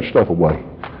woman gives that stuff away.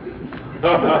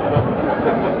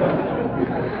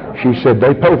 She said,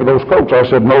 they pay for those Cokes. I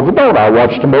said, no, they don't. I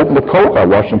watched them open the Coke. I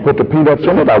watched them put the peanuts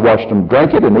in it. I watched them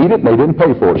drink it and eat it, and they didn't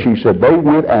pay for it. She said, they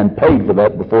went and paid for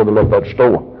that before they left that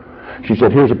store. She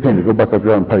said, here's a penny. Go back up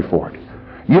there and pay for it.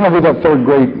 You know who that third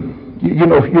grade, you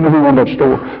know who owned that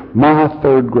store? My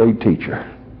third grade teacher.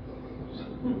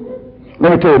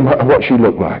 Let me tell you what she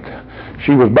looked like.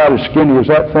 She was about as skinny as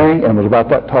that thing and was about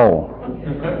that tall.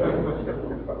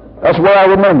 That's what I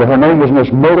remember. Her name was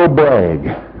Miss Myrtle Bragg.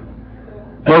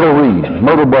 Myrtle Reed.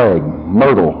 Myrtle Bragg.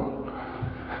 Myrtle.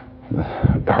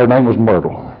 Her name was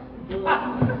Myrtle.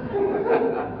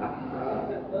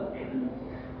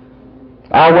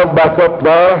 I went back up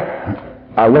there.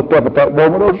 I looked up at that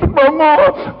woman. I said,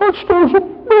 Mama, that store's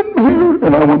been here.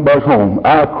 And I went back home.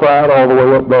 I cried all the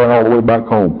way up there and all the way back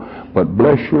home. But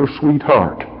bless your sweet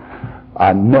heart,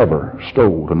 I never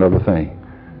stole another thing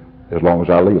as long as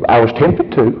I live. I was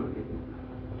tempted to.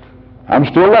 I'm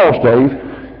still lost, Dave.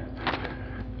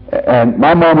 And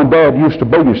my mom and dad used to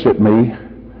babysit me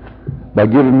by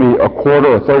giving me a quarter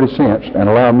or 30 cents and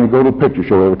allowing me to go to the picture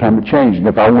show every time it changed. And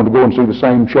if I wanted to go and see the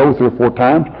same show 3 or 4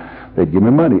 times, they'd give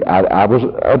me money. I was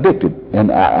addicted. And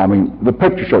I mean, the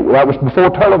picture show, that was before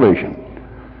television.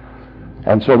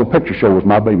 And so the picture show was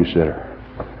my babysitter.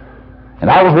 And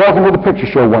I was walking to the picture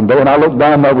show one day, and I looked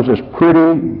down, and there was this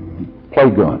pretty play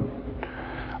gun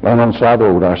laying on the side of the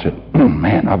road. I said,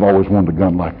 man, I've always wanted a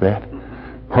gun like that.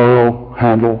 Pearl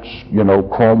handles,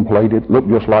 chrome-plated, looked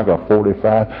just like a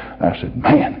 .45. I said,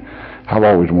 man, I've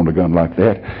always wanted a gun like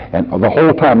that. And the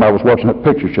whole time I was watching that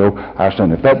picture show, I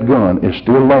said, if that gun is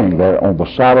still laying there on the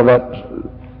side of that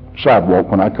sidewalk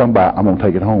when I come by, I'm going to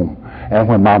take it home. And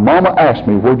when my mama asked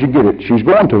me, where'd you get it? She's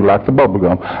going to, like the bubble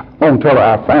gum. I'm going to tell her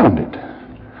I found it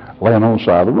laying on the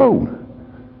side of the road.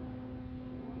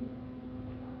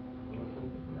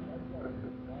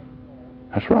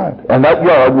 That's right. And that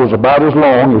yard was about as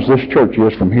long as this church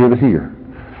is from here to here.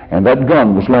 And that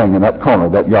gun was laying in that corner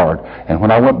of that yard. And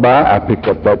when I went by, I picked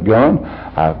up that gun,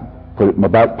 I put it in my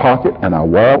back pocket, and I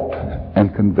walked,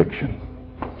 and conviction.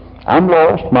 I'm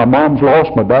lost, my mom's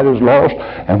lost, my daddy's lost,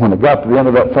 and when I got to the end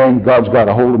of that thing, God's got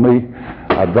a hold of me,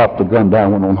 I dropped the gun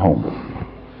down and went on home.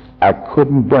 I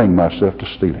couldn't bring myself to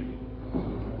steal it.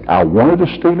 I wanted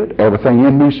to steal it. Everything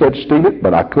in me said steal it,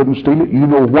 but I couldn't steal it. You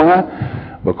know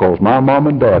why? Because my mom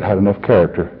and dad had enough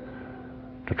character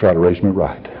to try to raise me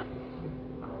right.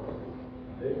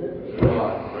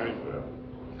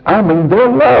 I mean, they're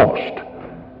lost.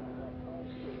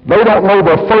 They don't know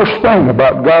the first thing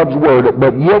about God's Word,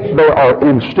 but yet they are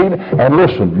in stealing. And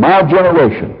listen, my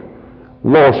generation,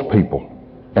 lost people,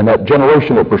 and that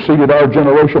generation that preceded our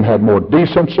generation had more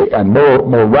decency and more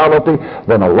morality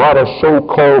than a lot of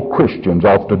so-called Christians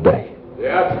of today.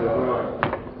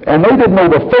 And they didn't know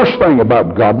the first thing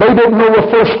about God. They didn't know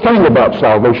the first thing about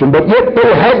salvation, but yet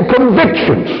they had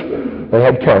convictions. They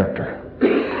had character.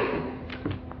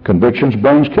 Convictions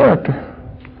brings character.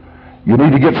 You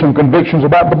need to get some convictions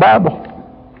about the Bible.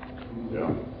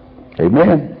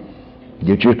 Amen.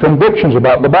 Get your convictions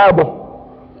about the Bible.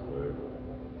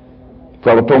 A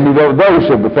fellow told me the other day, he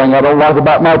said, the thing I don't like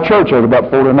about my church, there's about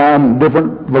 49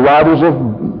 different varieties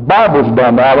of Bibles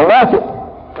down there. I don't like it.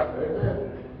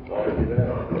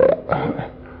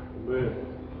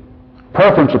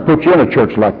 Preference will put you in a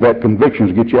church like that.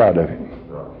 Convictions get you out of it.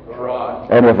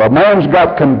 And if a man's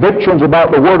got convictions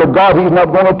about the Word of God, he's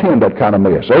not going to attend that kind of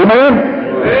mess. Amen?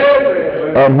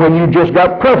 And when you just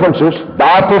got preferences,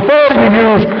 I prefer to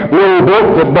use the old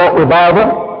book that brought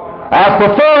revival. I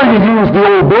prefer to use the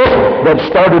old book that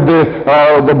started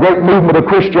the great movement of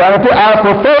Christianity. I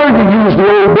prefer to use the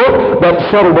old book that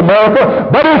settled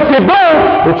America. But if you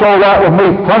don't, it's all right with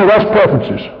me. Honey, that's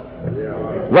preferences.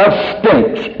 That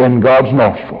stinks in God's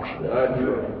nostrils.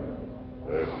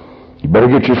 You better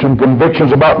get you some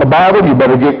convictions about the Bible. You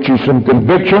better get you some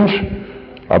convictions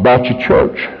about your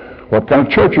church. What kind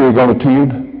of church are you going to attend?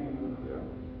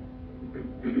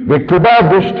 Victory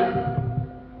Baptist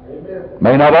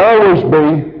may not always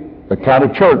be the kind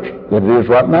of church that it is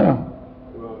right now.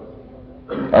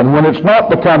 And when it's not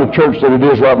the kind of church that it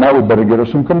is right now, we better get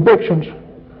us some convictions.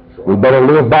 We better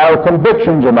live by our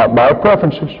convictions and not by our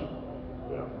preferences.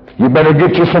 You better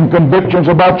get you some convictions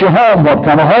about your home. What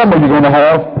kind of home are you going to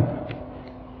have?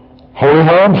 Holy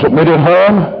home, submitted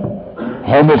home,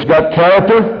 home that's got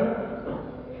character.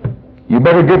 You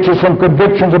better get you some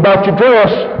convictions about your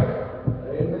dress.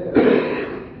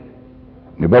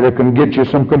 You better get you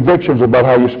some convictions about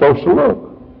how you're supposed to look.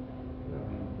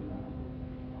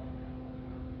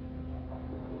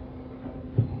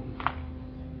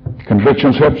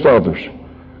 Convictions helps others.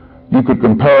 You could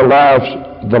compare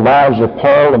the lives of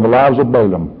Paul and the lives of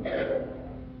Balaam.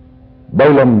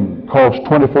 Balaam cost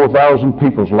 24,000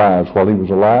 people's lives while he was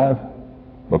alive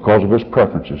because of his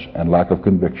preferences and lack of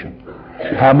conviction.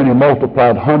 How many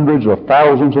multiplied hundreds of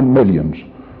thousands and millions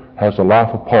has the life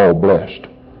of Paul blessed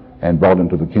and brought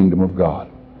into the kingdom of God?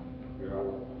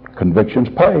 Convictions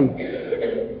pay.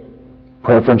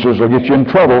 Preferences will get you in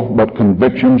trouble, but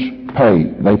convictions pay.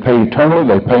 They pay eternally,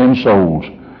 they pay in souls.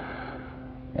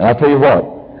 And I tell you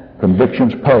what,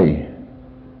 convictions pay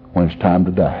when it's time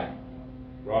to die.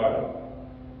 Right.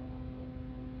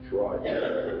 That's right.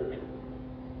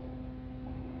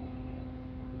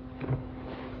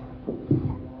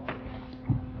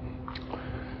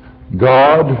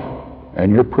 God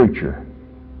and your preacher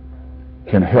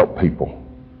can help people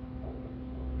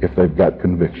if they've got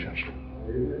convictions.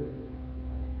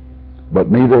 But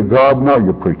neither God nor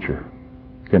your preacher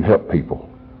can help people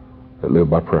that live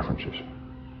by preferences.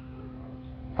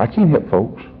 I can't help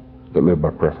folks that live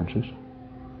by preferences.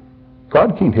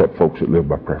 God can't help folks that live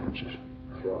by preferences.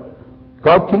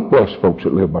 God can't bless folks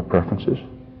that live by preferences.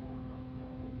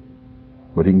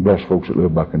 But he can bless folks that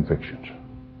live by convictions.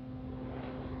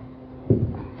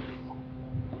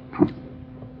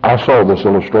 I saw this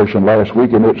illustration last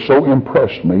week, and it so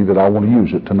impressed me that I want to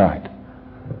use it tonight.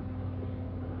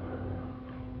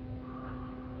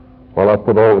 Well, I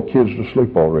put all the kids to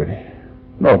sleep already.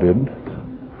 No, I didn't.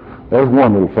 There's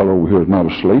one little fellow over here who's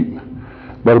not asleep.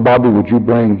 Brother Bobby, would you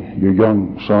bring your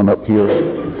young son up here?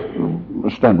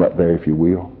 Stand right there, if you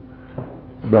will.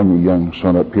 Bring your young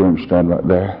son up here and stand right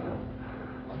there.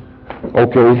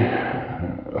 Okay.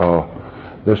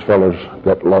 This fellow's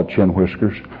got a lot of chin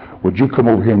whiskers. Would you come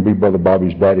over here and be Brother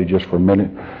Bobby's daddy just for a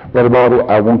minute? Brother Bobby,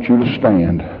 I want you to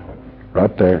stand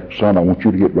right there. Son, I want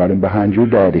you to get right in behind your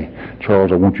daddy.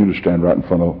 Charles, I want you to stand right in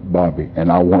front of Bobby.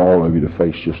 And I want all of you to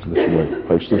face just this way.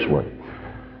 Face this way.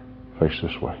 Face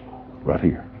this way. Right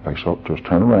here. Face up. Just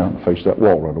turn around and face that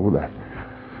wall right over there.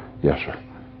 Yes, sir.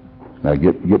 Now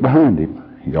get behind him.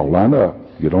 Y'all line up.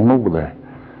 Get on over there.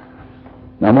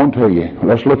 Now I'm going to tell you,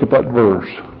 let's look at that verse.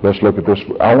 Let's look at this.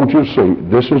 I want you to see,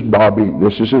 this is Bobby,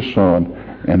 this is his son,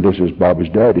 and this is Bobby's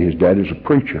daddy. His daddy's a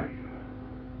preacher.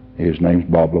 His name's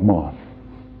Bob Lamont.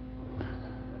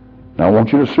 Now I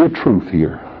want you to see a truth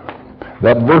here.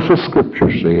 That verse of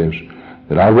Scripture says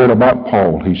that I read about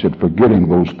Paul. He said, forgetting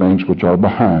those things which are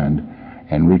behind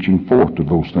and reaching forth to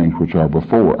those things which are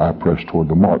before, I press toward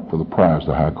the mark for the prize,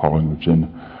 the high calling that's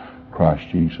in Christ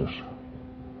Jesus.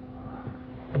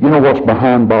 You know what's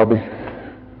behind Bobby?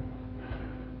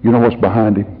 You know what's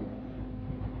behind him?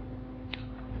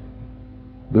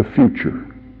 The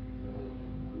future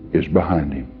is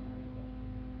behind him.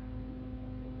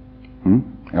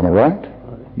 Am I right?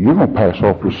 You're going to pass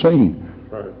off the scene.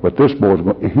 But this boy's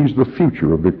he's the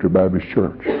future of Victory Baptist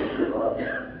Church.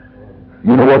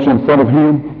 You know what's in front of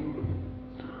him?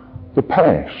 The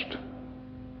past.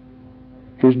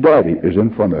 His daddy is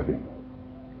in front of him.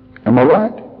 Am I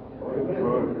right?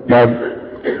 Now,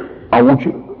 I want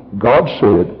you, God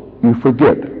said, you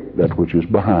forget that which is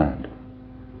behind.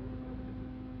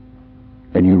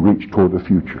 And you reach toward the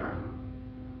future.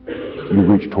 You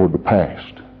reach toward the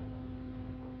past.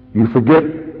 You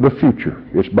forget the future.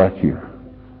 It's back here.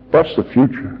 That's the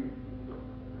future.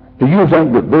 Do you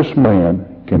think that this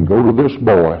man can go to this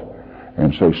boy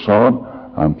and say, son,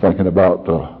 I'm thinking about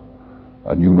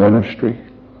a new ministry,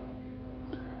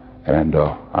 and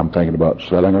I'm thinking about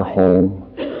selling our home,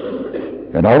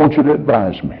 and I want you to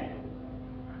advise me.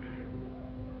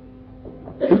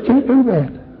 He can't do that.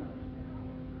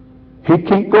 He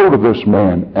can't go to this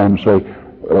man and say,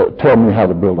 tell me how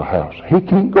to build a house. He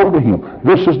can't go to him.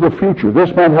 This is the future.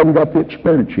 This man hasn't got the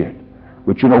experience yet.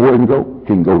 But you know where he can go? He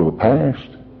can go to the past.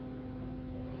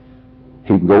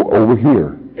 He can go over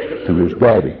here to his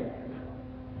daddy.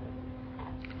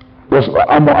 Listen,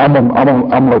 I'm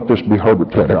gonna let this be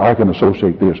Herbert Tedder. I can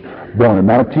associate this. Born in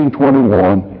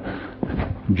 1921,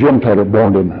 Jim Tedder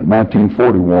born in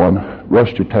 1941,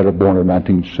 Rusty Tedder born in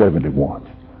 1971.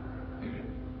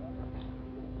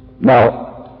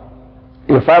 Now,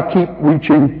 if I keep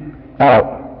reaching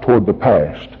out toward the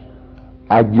past,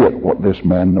 I get what this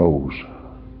man knows.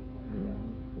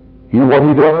 You know what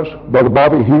he does? Brother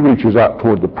Bobby, he reaches out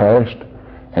toward the past,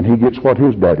 and he gets what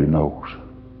his daddy knows.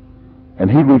 And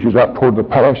he reaches out toward the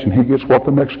past, and he gets what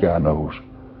the next guy knows.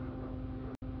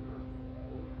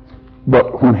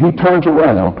 But when he turns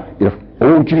around, if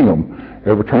old Jim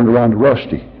ever turned around to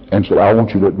Rusty and said, I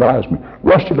want you to advise me,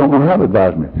 Rusty don't know how to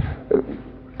advise me.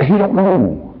 He don't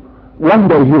know. One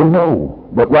day he'll know,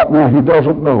 but right now he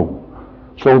doesn't know.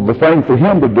 So the thing for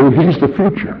him to do, he's the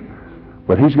future.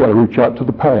 But he's got to reach out to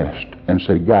the past and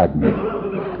say, guide me.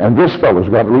 And this fellow's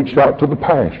got to reach out to the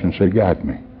past and say, guide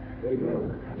me.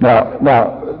 Now,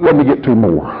 let me get two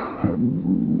more.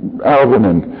 Alvin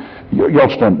and y'all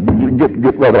stand,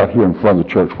 get right out here in front of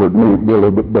the church where it may be a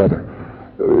little bit better.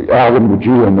 Alvin, would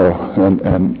you and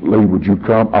Lee, would you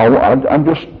come? I'm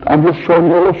just showing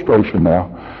you an illustration now.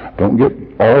 Don't get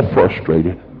all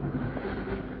frustrated.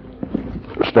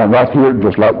 Stand right here,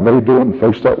 just like they do, and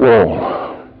face that wall.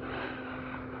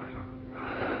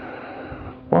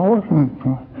 Well,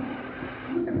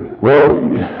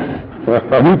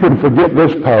 you can forget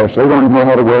this parish. They don't even know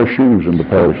how to wear shoes in the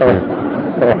parish.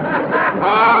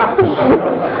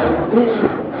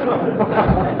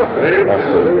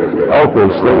 Okay,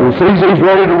 so he's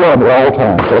ready to run at all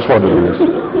times. That's what it is.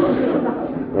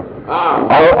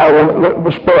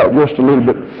 Let's spell out just a little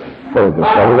bit further.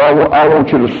 I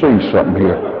want you to see something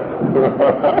here.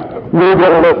 We're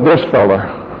going to let this fella,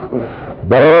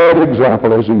 bad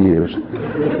example as he is,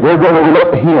 we're going to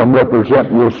let him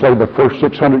represent, we'll say, the first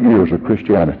 600 years of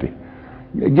Christianity.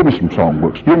 Give me some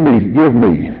songbooks. Give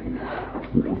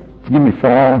me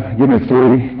 5, give me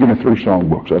 3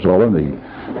 songbooks. That's all I need.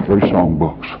 3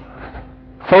 songbooks.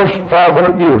 First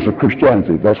 500 years of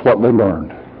Christianity, that's what they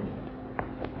learned.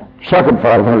 Second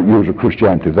 500 years of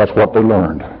Christianity, that's what they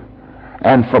learned.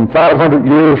 And from 500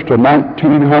 years to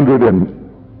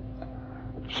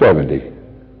 1970,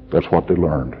 that's what they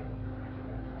learned.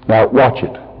 Now watch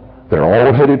it. They're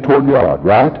all headed toward God,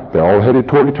 right? They're all headed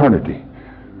toward eternity.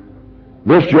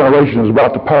 This generation is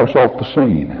about to pass off the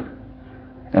scene.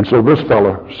 And so this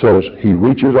fellow says, he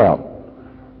reaches out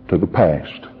to the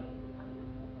past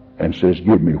and says,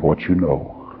 give me what you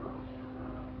know.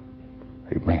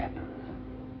 Amen.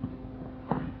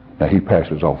 Now he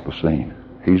passes off the scene.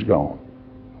 He's gone.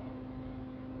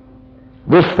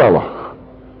 This fellow,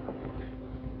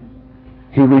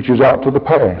 he reaches out to the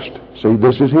past. See,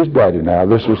 this is his daddy now.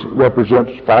 This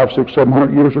represents 500, 600,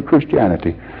 700 years of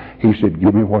Christianity. He said,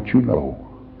 give me what you know.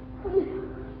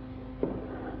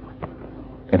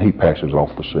 And he passes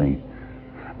off the scene.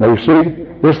 Now you see,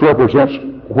 this represents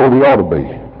where we ought to be,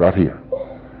 right here.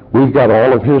 We've got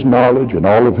all of his knowledge and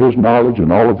all of his knowledge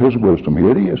and all of his wisdom.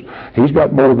 Here it is. He's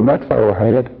got more than that fellow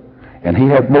had, and he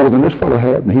had more than this fellow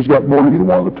had, and he's got more than either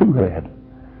one of the two had.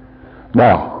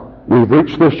 Now, we've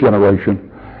reached this generation,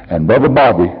 and Brother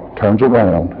Bobby turns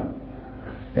around,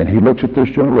 and he looks at this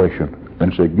generation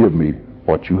and says, give me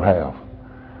what you have.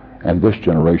 And this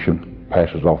generation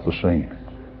passes off the scene.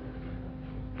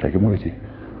 Take him with you.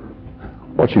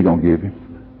 What's he going to give him?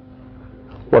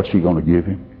 What's he going to give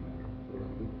him?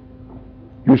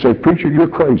 You say, preacher, you're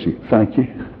crazy. Thank you.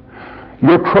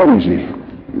 You're crazy.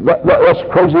 That's a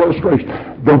crazy illustration.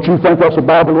 Don't you think that's a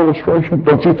Bible illustration?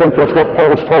 Don't you think that's what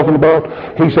Paul's talking about?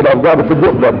 He said, I've got to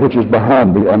forget that which is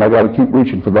behind me, and I've got to keep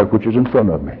reaching for that which is in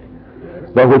front of me.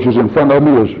 That which is in front of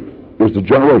me is the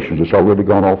generations that's already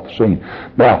gone off the scene.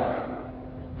 Now,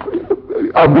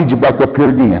 I'll lead you back up here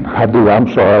again. I do. I'm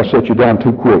sorry. I set you down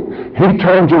too quick. He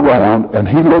turns around and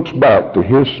he looks back to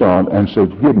his son and says,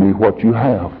 give me what you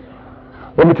have.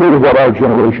 Let me tell you what our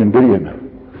generation did.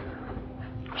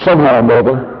 Somehow or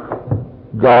another,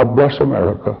 God bless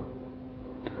America,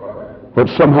 but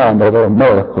somehow or another,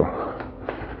 America,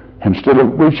 instead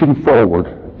of reaching forward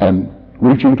and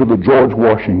reaching to the George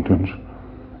Washingtons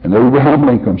and the Abraham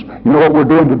Lincolns, you know what we're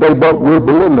doing today, Buck? We're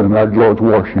belittling our George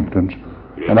Washingtons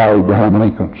and our Abraham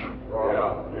Lincolns.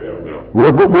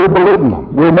 We're belittling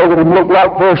them. We're making them look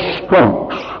like they're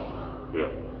skunks.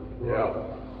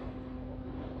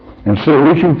 Instead of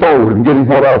reaching forward and getting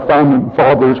what our founding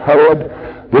fathers had,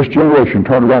 this generation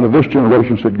turned around to this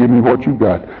generation and said, give me what you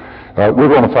got. We're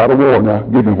going to fight a war now.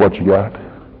 Give me what you got.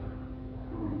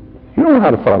 You don't know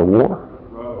how to fight a war.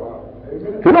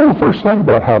 You don't know the first thing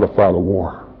about how to fight a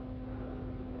war.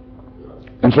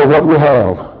 And so what we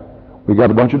have, we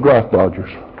got a bunch of draft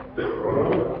dodgers.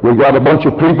 We got a bunch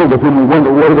of people that when we went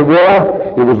away to the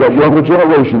war, it was that younger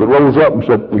generation that rose up and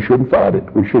said, we shouldn't fight it.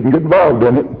 We shouldn't get involved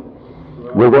in it.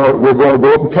 We're going to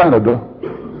go up in Canada.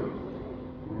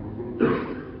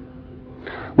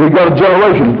 We got a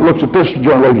generation that looks at this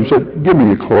generation and said, give me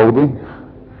your clothing.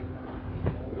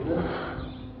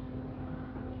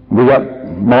 We got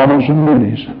mamas and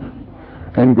minis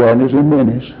and grannies and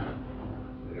minis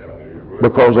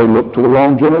because they look to the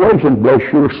wrong generation. Bless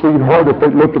your sweetheart, if they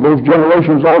looked to those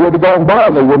generations already gone by,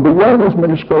 they wouldn't be wearing those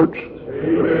mini skirts.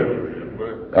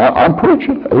 I'm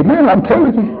preaching. Amen. I'm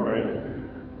telling you.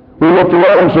 We looked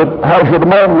around and said, how should a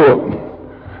man look?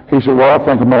 He said, well, I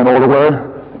think a man ought to wear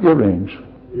earrings.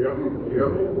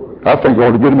 I think I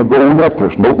ought to get him a gold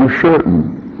necklace and open his shirt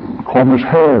and comb his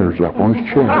hairs up on his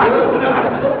chin. I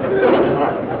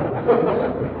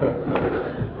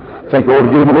think I ought to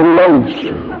get him a little lace,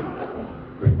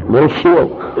 a little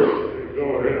silk.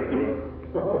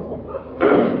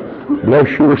 Bless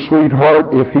your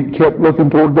sweetheart if he kept looking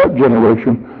toward that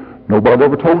generation. Nobody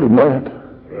ever told him that.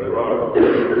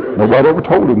 Nobody ever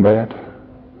told him that.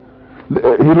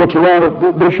 He looks around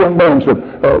at this young man and said,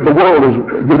 the world is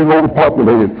getting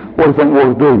overpopulated. What do you think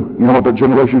we'll do? You know what that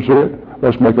generation said?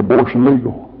 Let's make abortion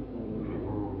legal.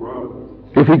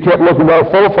 If he kept looking at our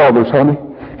forefathers, honey,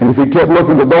 and if he kept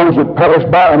looking to those that passed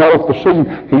by and off the scene,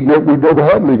 we'd never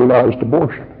had legalized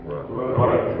abortion.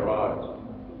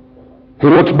 He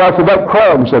looks back to that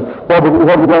crowd and said, what are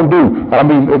we going to do? I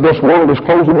mean, this world is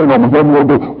closing in on me. What are we going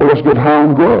to do? Well, let's get high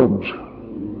on drugs.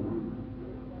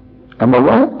 Am I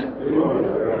right?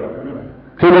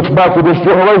 He looks back to this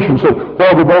generation and says,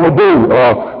 what are we going to do?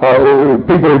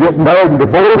 People are getting married and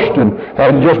divorced,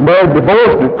 and just married and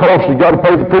divorced. It costs, you got to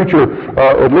pay the preacher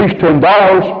at least $10,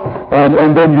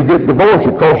 and then you get divorced.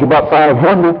 It costs you about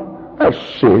 $500. That's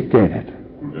sick, ain't it?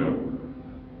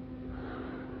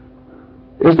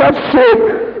 Is that sick?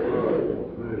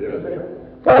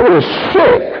 That is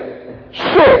sick.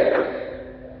 Sick.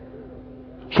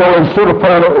 So instead of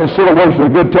wasting a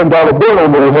good $10 bill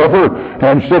on the heifer,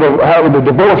 and instead of having to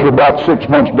divorce her about 6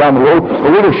 months down the road,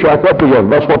 we'll just shack up together.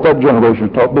 That's what that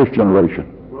generation taught this generation.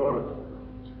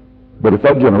 But if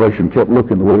that generation kept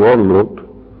looking the way they ought to looked,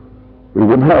 we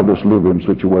wouldn't have this live-in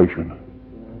situation.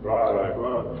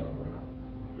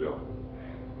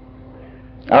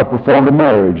 I performed a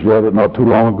marriage not too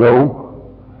long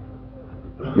ago,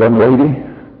 young lady,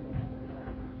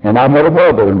 and I met a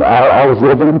mother, and I was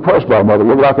really impressed by her mother.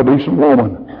 Looked like a decent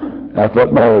woman. After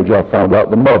that marriage, I found out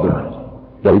the mother,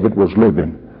 David, was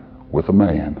living with a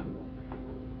man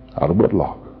out of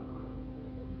wedlock.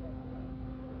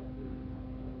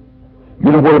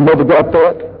 You know where the mother got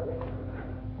that?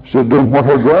 She was doing what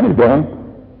her granny done.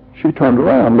 She turned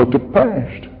around, looked at the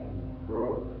past.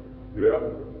 Yeah.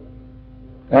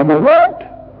 Am I right?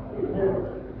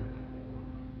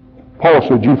 Paul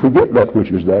said, you forget that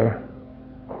which is there,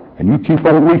 and you keep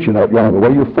on reaching out yonder, the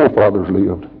way your forefathers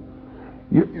lived.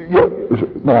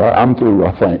 No, I'm through,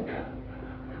 I think.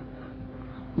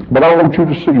 But I want you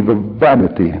to see the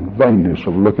vanity and vainness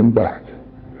of looking back.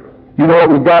 You know what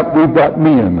we've got? We've got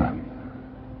men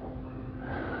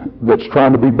that's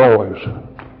trying to be boys.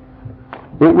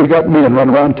 We got men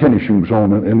running around tennis shoes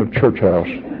on in the church house.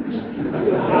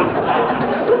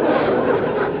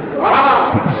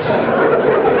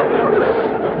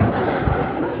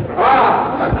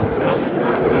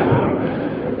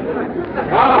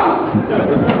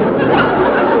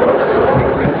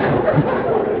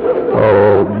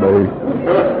 Oh, me.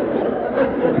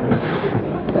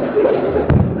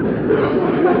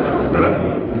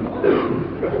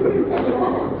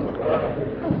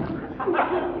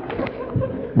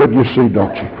 But you see,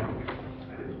 don't you?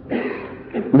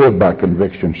 Live by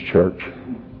convictions, church.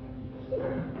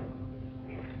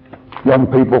 Young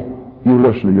people, you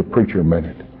listen to your preacher a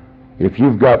minute. If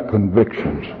you've got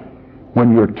convictions,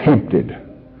 when you're tempted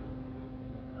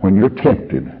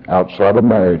outside of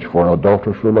marriage for an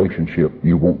adulterous relationship,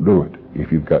 you won't do it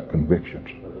if you've got convictions.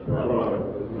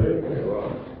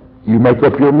 You make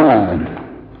up your mind,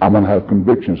 I'm going to have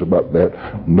convictions about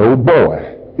that. No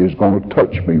boy is going to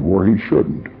touch me where he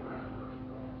shouldn't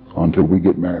until we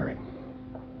get married.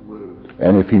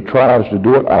 And if he tries to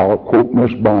do it, I'll quote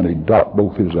Miss Bonnie, dot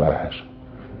both his I's.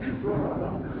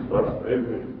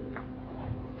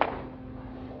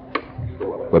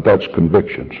 But that's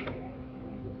convictions.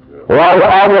 Well,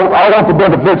 I want the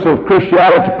benefits of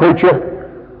Christianity, preacher.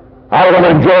 I want to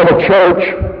enjoy the church,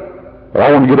 but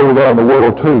I want to get over there in the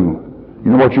world too.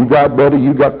 You know what you've got, buddy?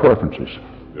 You've got preferences.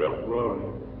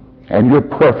 And your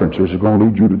preferences are going to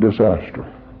lead you to disaster.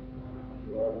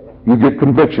 You get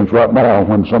convictions right now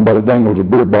when somebody dangles a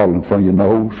beer bottle in front of your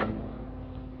nose.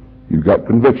 You've got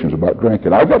convictions about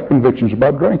drinking. I've got convictions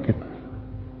about drinking.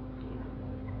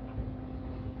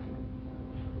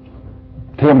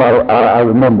 Tim, I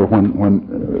remember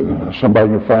when somebody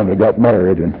in your family got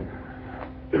married, and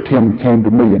Tim came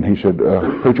to me and he said,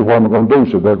 "Preacher, what am I going to do?"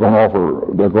 He said, "They're going to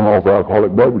offer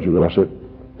alcoholic beverages." And I said,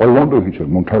 "What do you want to do?" He said,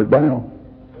 "I'm going to turn it down."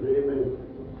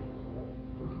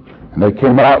 And they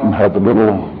came out and had the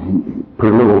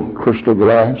pretty little crystal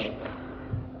glass,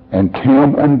 and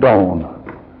Tim and Dawn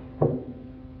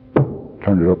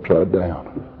turned it upside down.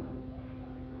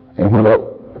 And when that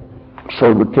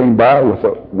server came by with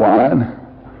the wine,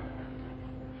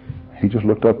 he just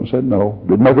looked up and said no.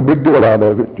 Didn't make a big deal out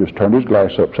of it, just turned his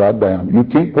glass upside down. You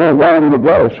can't pour wine in a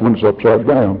glass when it's upside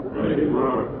down.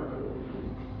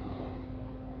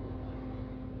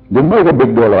 Didn't make a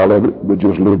big deal out of it, but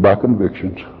just live by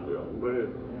convictions.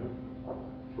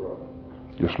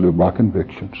 Just live by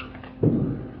convictions.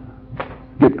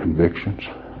 Get convictions.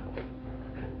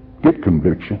 Get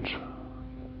convictions.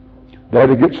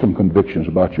 Daddy, get some convictions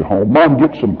about your home. Mom,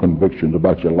 get some convictions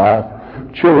about your life.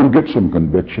 Children, get some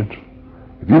convictions.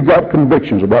 If you've got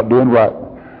convictions about doing right,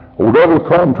 the devil will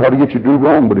come and try to get you to do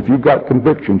wrong, but if you've got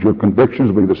convictions, your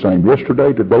convictions will be the same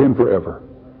yesterday, today, and forever.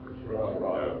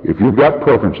 If you've got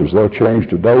preferences, they'll change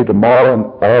today, tomorrow, and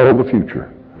all the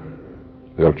future.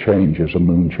 They'll change as the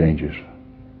moon changes.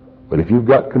 But if you've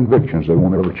got convictions, they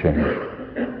won't ever change.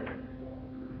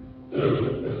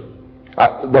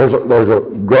 There's a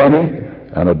granny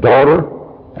and a daughter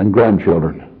and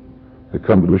grandchildren that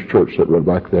come to this church that right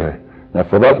back there. Now,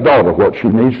 for that daughter, what she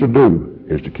needs to do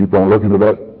is to keep on looking to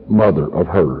that mother of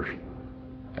hers,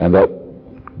 and that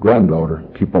granddaughter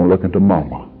keep on looking to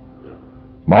Mama.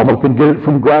 Mama can get it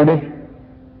from Granny,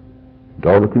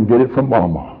 daughter can get it from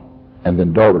Mama, and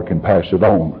then daughter can pass it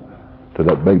on to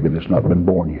that baby that's not been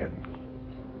born yet.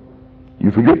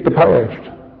 You forget the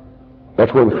past.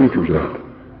 That's where the future's at.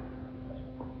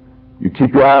 You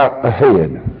keep your eye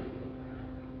ahead.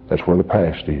 That's where the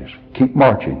past is. Keep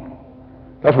marching.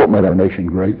 That's what made our nation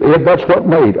great. That's what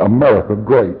made America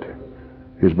great,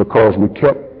 is because we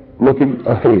kept looking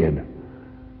ahead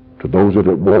to those that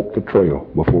had walked the trail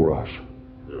before us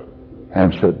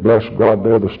and said, bless God,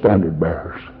 they're the standard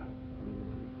bearers.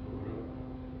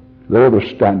 They're the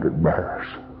standard bearers.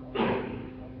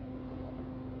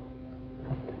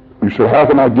 You say, how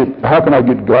can I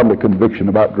get godly conviction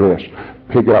about dress?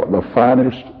 Pick out the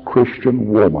finest Christian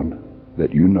woman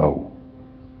that you know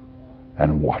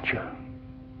and watch her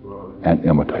and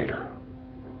imitate her.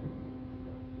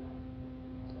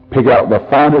 Pick out the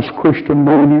finest Christian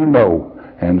woman you know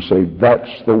and say, that's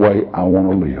the way I want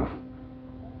to live.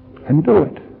 And do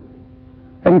it.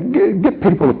 And get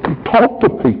people to talk to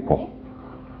people.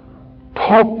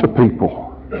 Talk to people.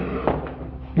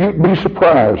 You'd be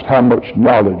surprised how much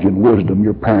knowledge and wisdom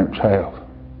your parents have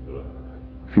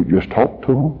if you just talk to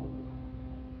them.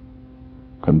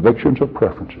 Convictions or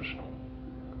preferences.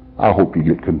 I hope you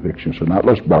get convictions tonight.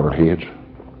 Let's bow our heads.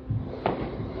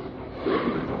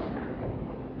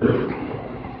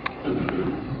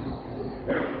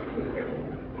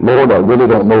 Lord, I really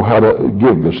don't know how to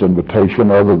give this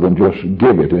invitation other than just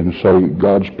give it and say,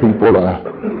 God's people,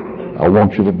 I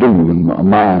want you to do in my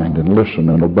mind and listen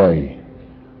and obey.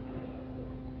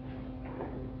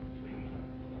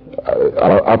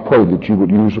 I pray that you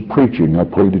would use the preaching. I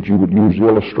pray that you would use the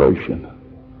illustration.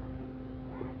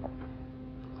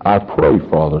 I pray,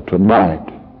 Father, tonight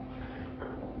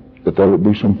that there would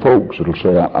be some folks that will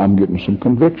say, I'm getting some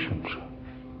convictions.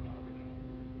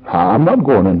 I'm not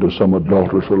going into some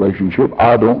adulterous relationship.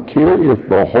 I don't care if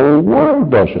the whole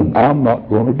world does it. I'm not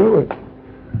going to do it.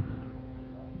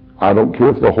 I don't care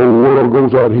if the whole world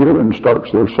goes out here and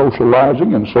starts their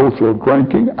socializing and social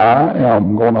drinking. I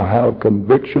am going to have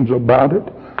convictions about it.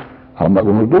 I'm not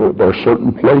going to do it. There are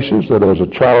certain places that as a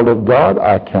child of God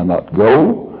I cannot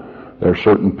go. There are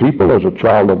certain people as a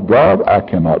child of God I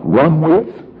cannot run with.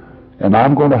 And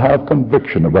I'm going to have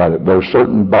conviction about it. There are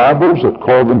certain Bibles that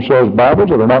call themselves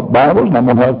Bibles that are not Bibles, and I'm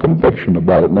going to have conviction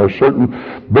about it. And there are certain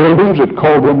buildings that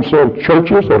call themselves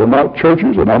churches that are not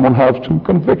churches, and I'm going to have some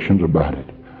convictions about it.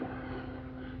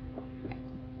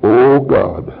 Oh,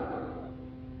 God,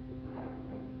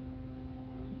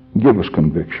 give us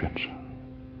convictions.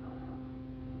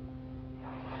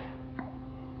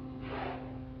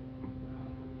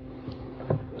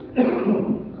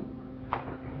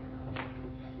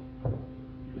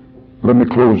 Let me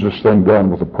close this thing down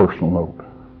with a personal note.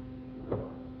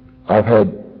 I've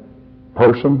had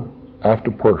person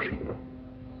after person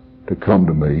to come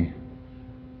to me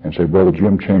and say, Brother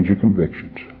Jim, change your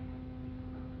convictions.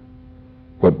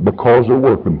 But because there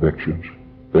were convictions,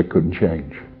 they couldn't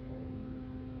change.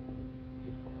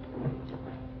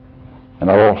 And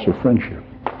I lost their friendship.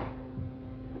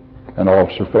 And I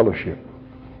lost their fellowship.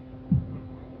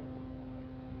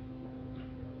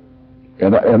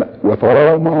 And with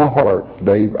all my heart,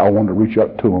 Dave, I want to reach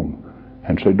out to them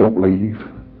and say, don't leave.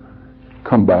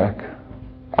 Come back.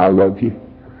 I love you.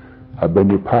 I've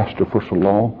been your pastor for so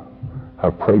long.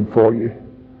 I've prayed for you.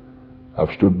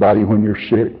 I've stood by you when you're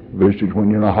sick, visited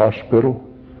when you're in a hospital,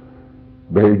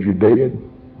 buried you dead.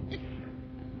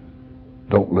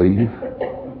 Don't leave.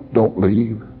 Don't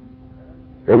leave.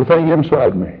 Everything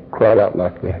inside me cried out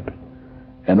like that.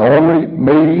 And only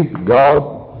me,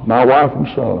 God, my wife and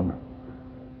son,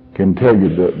 can tell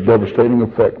you the devastating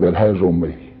effect that has on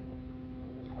me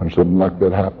when something like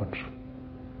that happens.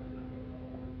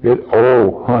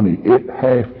 Oh, honey, it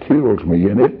half kills me,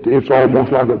 and it's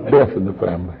almost like a death in the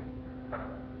family.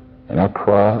 And I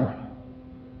cry.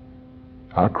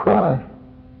 I cry.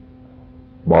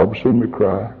 Barbara's seen me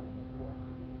cry.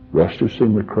 Rusty's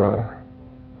seen me cry.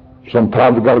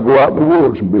 Sometimes I've got to go out in the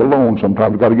woods and be alone.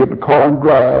 Sometimes I've got to get in the car and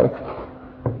drive.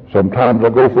 Sometimes I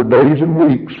go for days and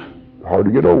weeks. Hard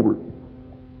to get over it.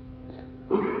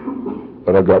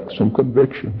 But I got some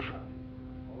convictions.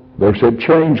 They said,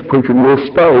 change, preacher, and we'll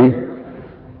stay.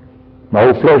 My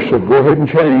old flesh said, go ahead and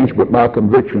change, but my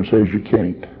conviction says you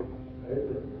can't.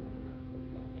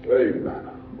 Amen.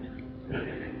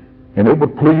 And it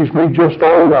would please me just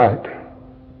all right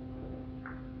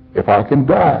if I can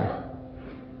die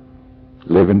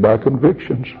living by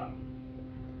convictions.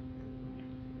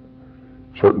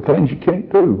 Certain things you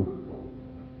can't do.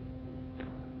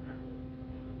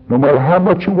 No matter how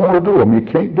much you want to do them,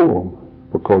 you can't do them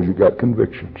because you got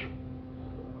convictions.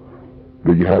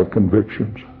 Do you have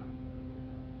convictions?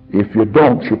 If you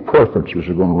don't, your preferences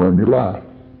are going to run your life.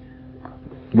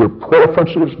 Your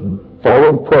preferences,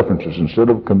 following preferences instead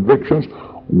of convictions,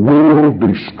 will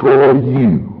destroy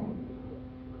you.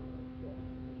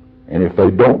 And if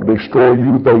they don't destroy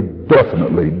you, they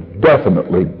definitely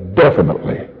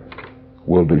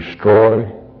will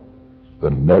destroy the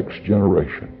next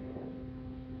generation.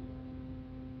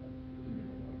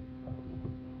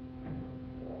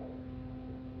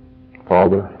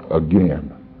 Father,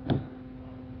 again,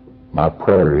 my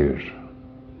prayer is,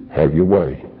 have your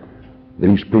way.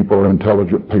 These people are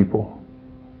intelligent people.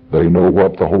 They know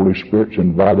what the Holy Spirit's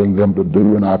inviting them to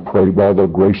do, and I pray by the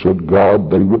grace of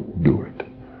God they would do it.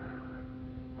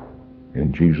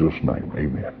 In Jesus' name,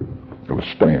 amen. Let's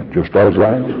stand just as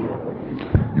I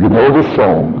am. You know the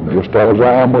song, just as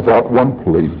I am without one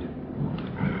plea.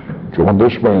 Join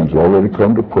this man's already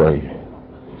come to pray.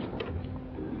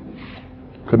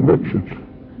 Convictions.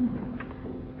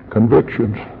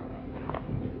 Convictions.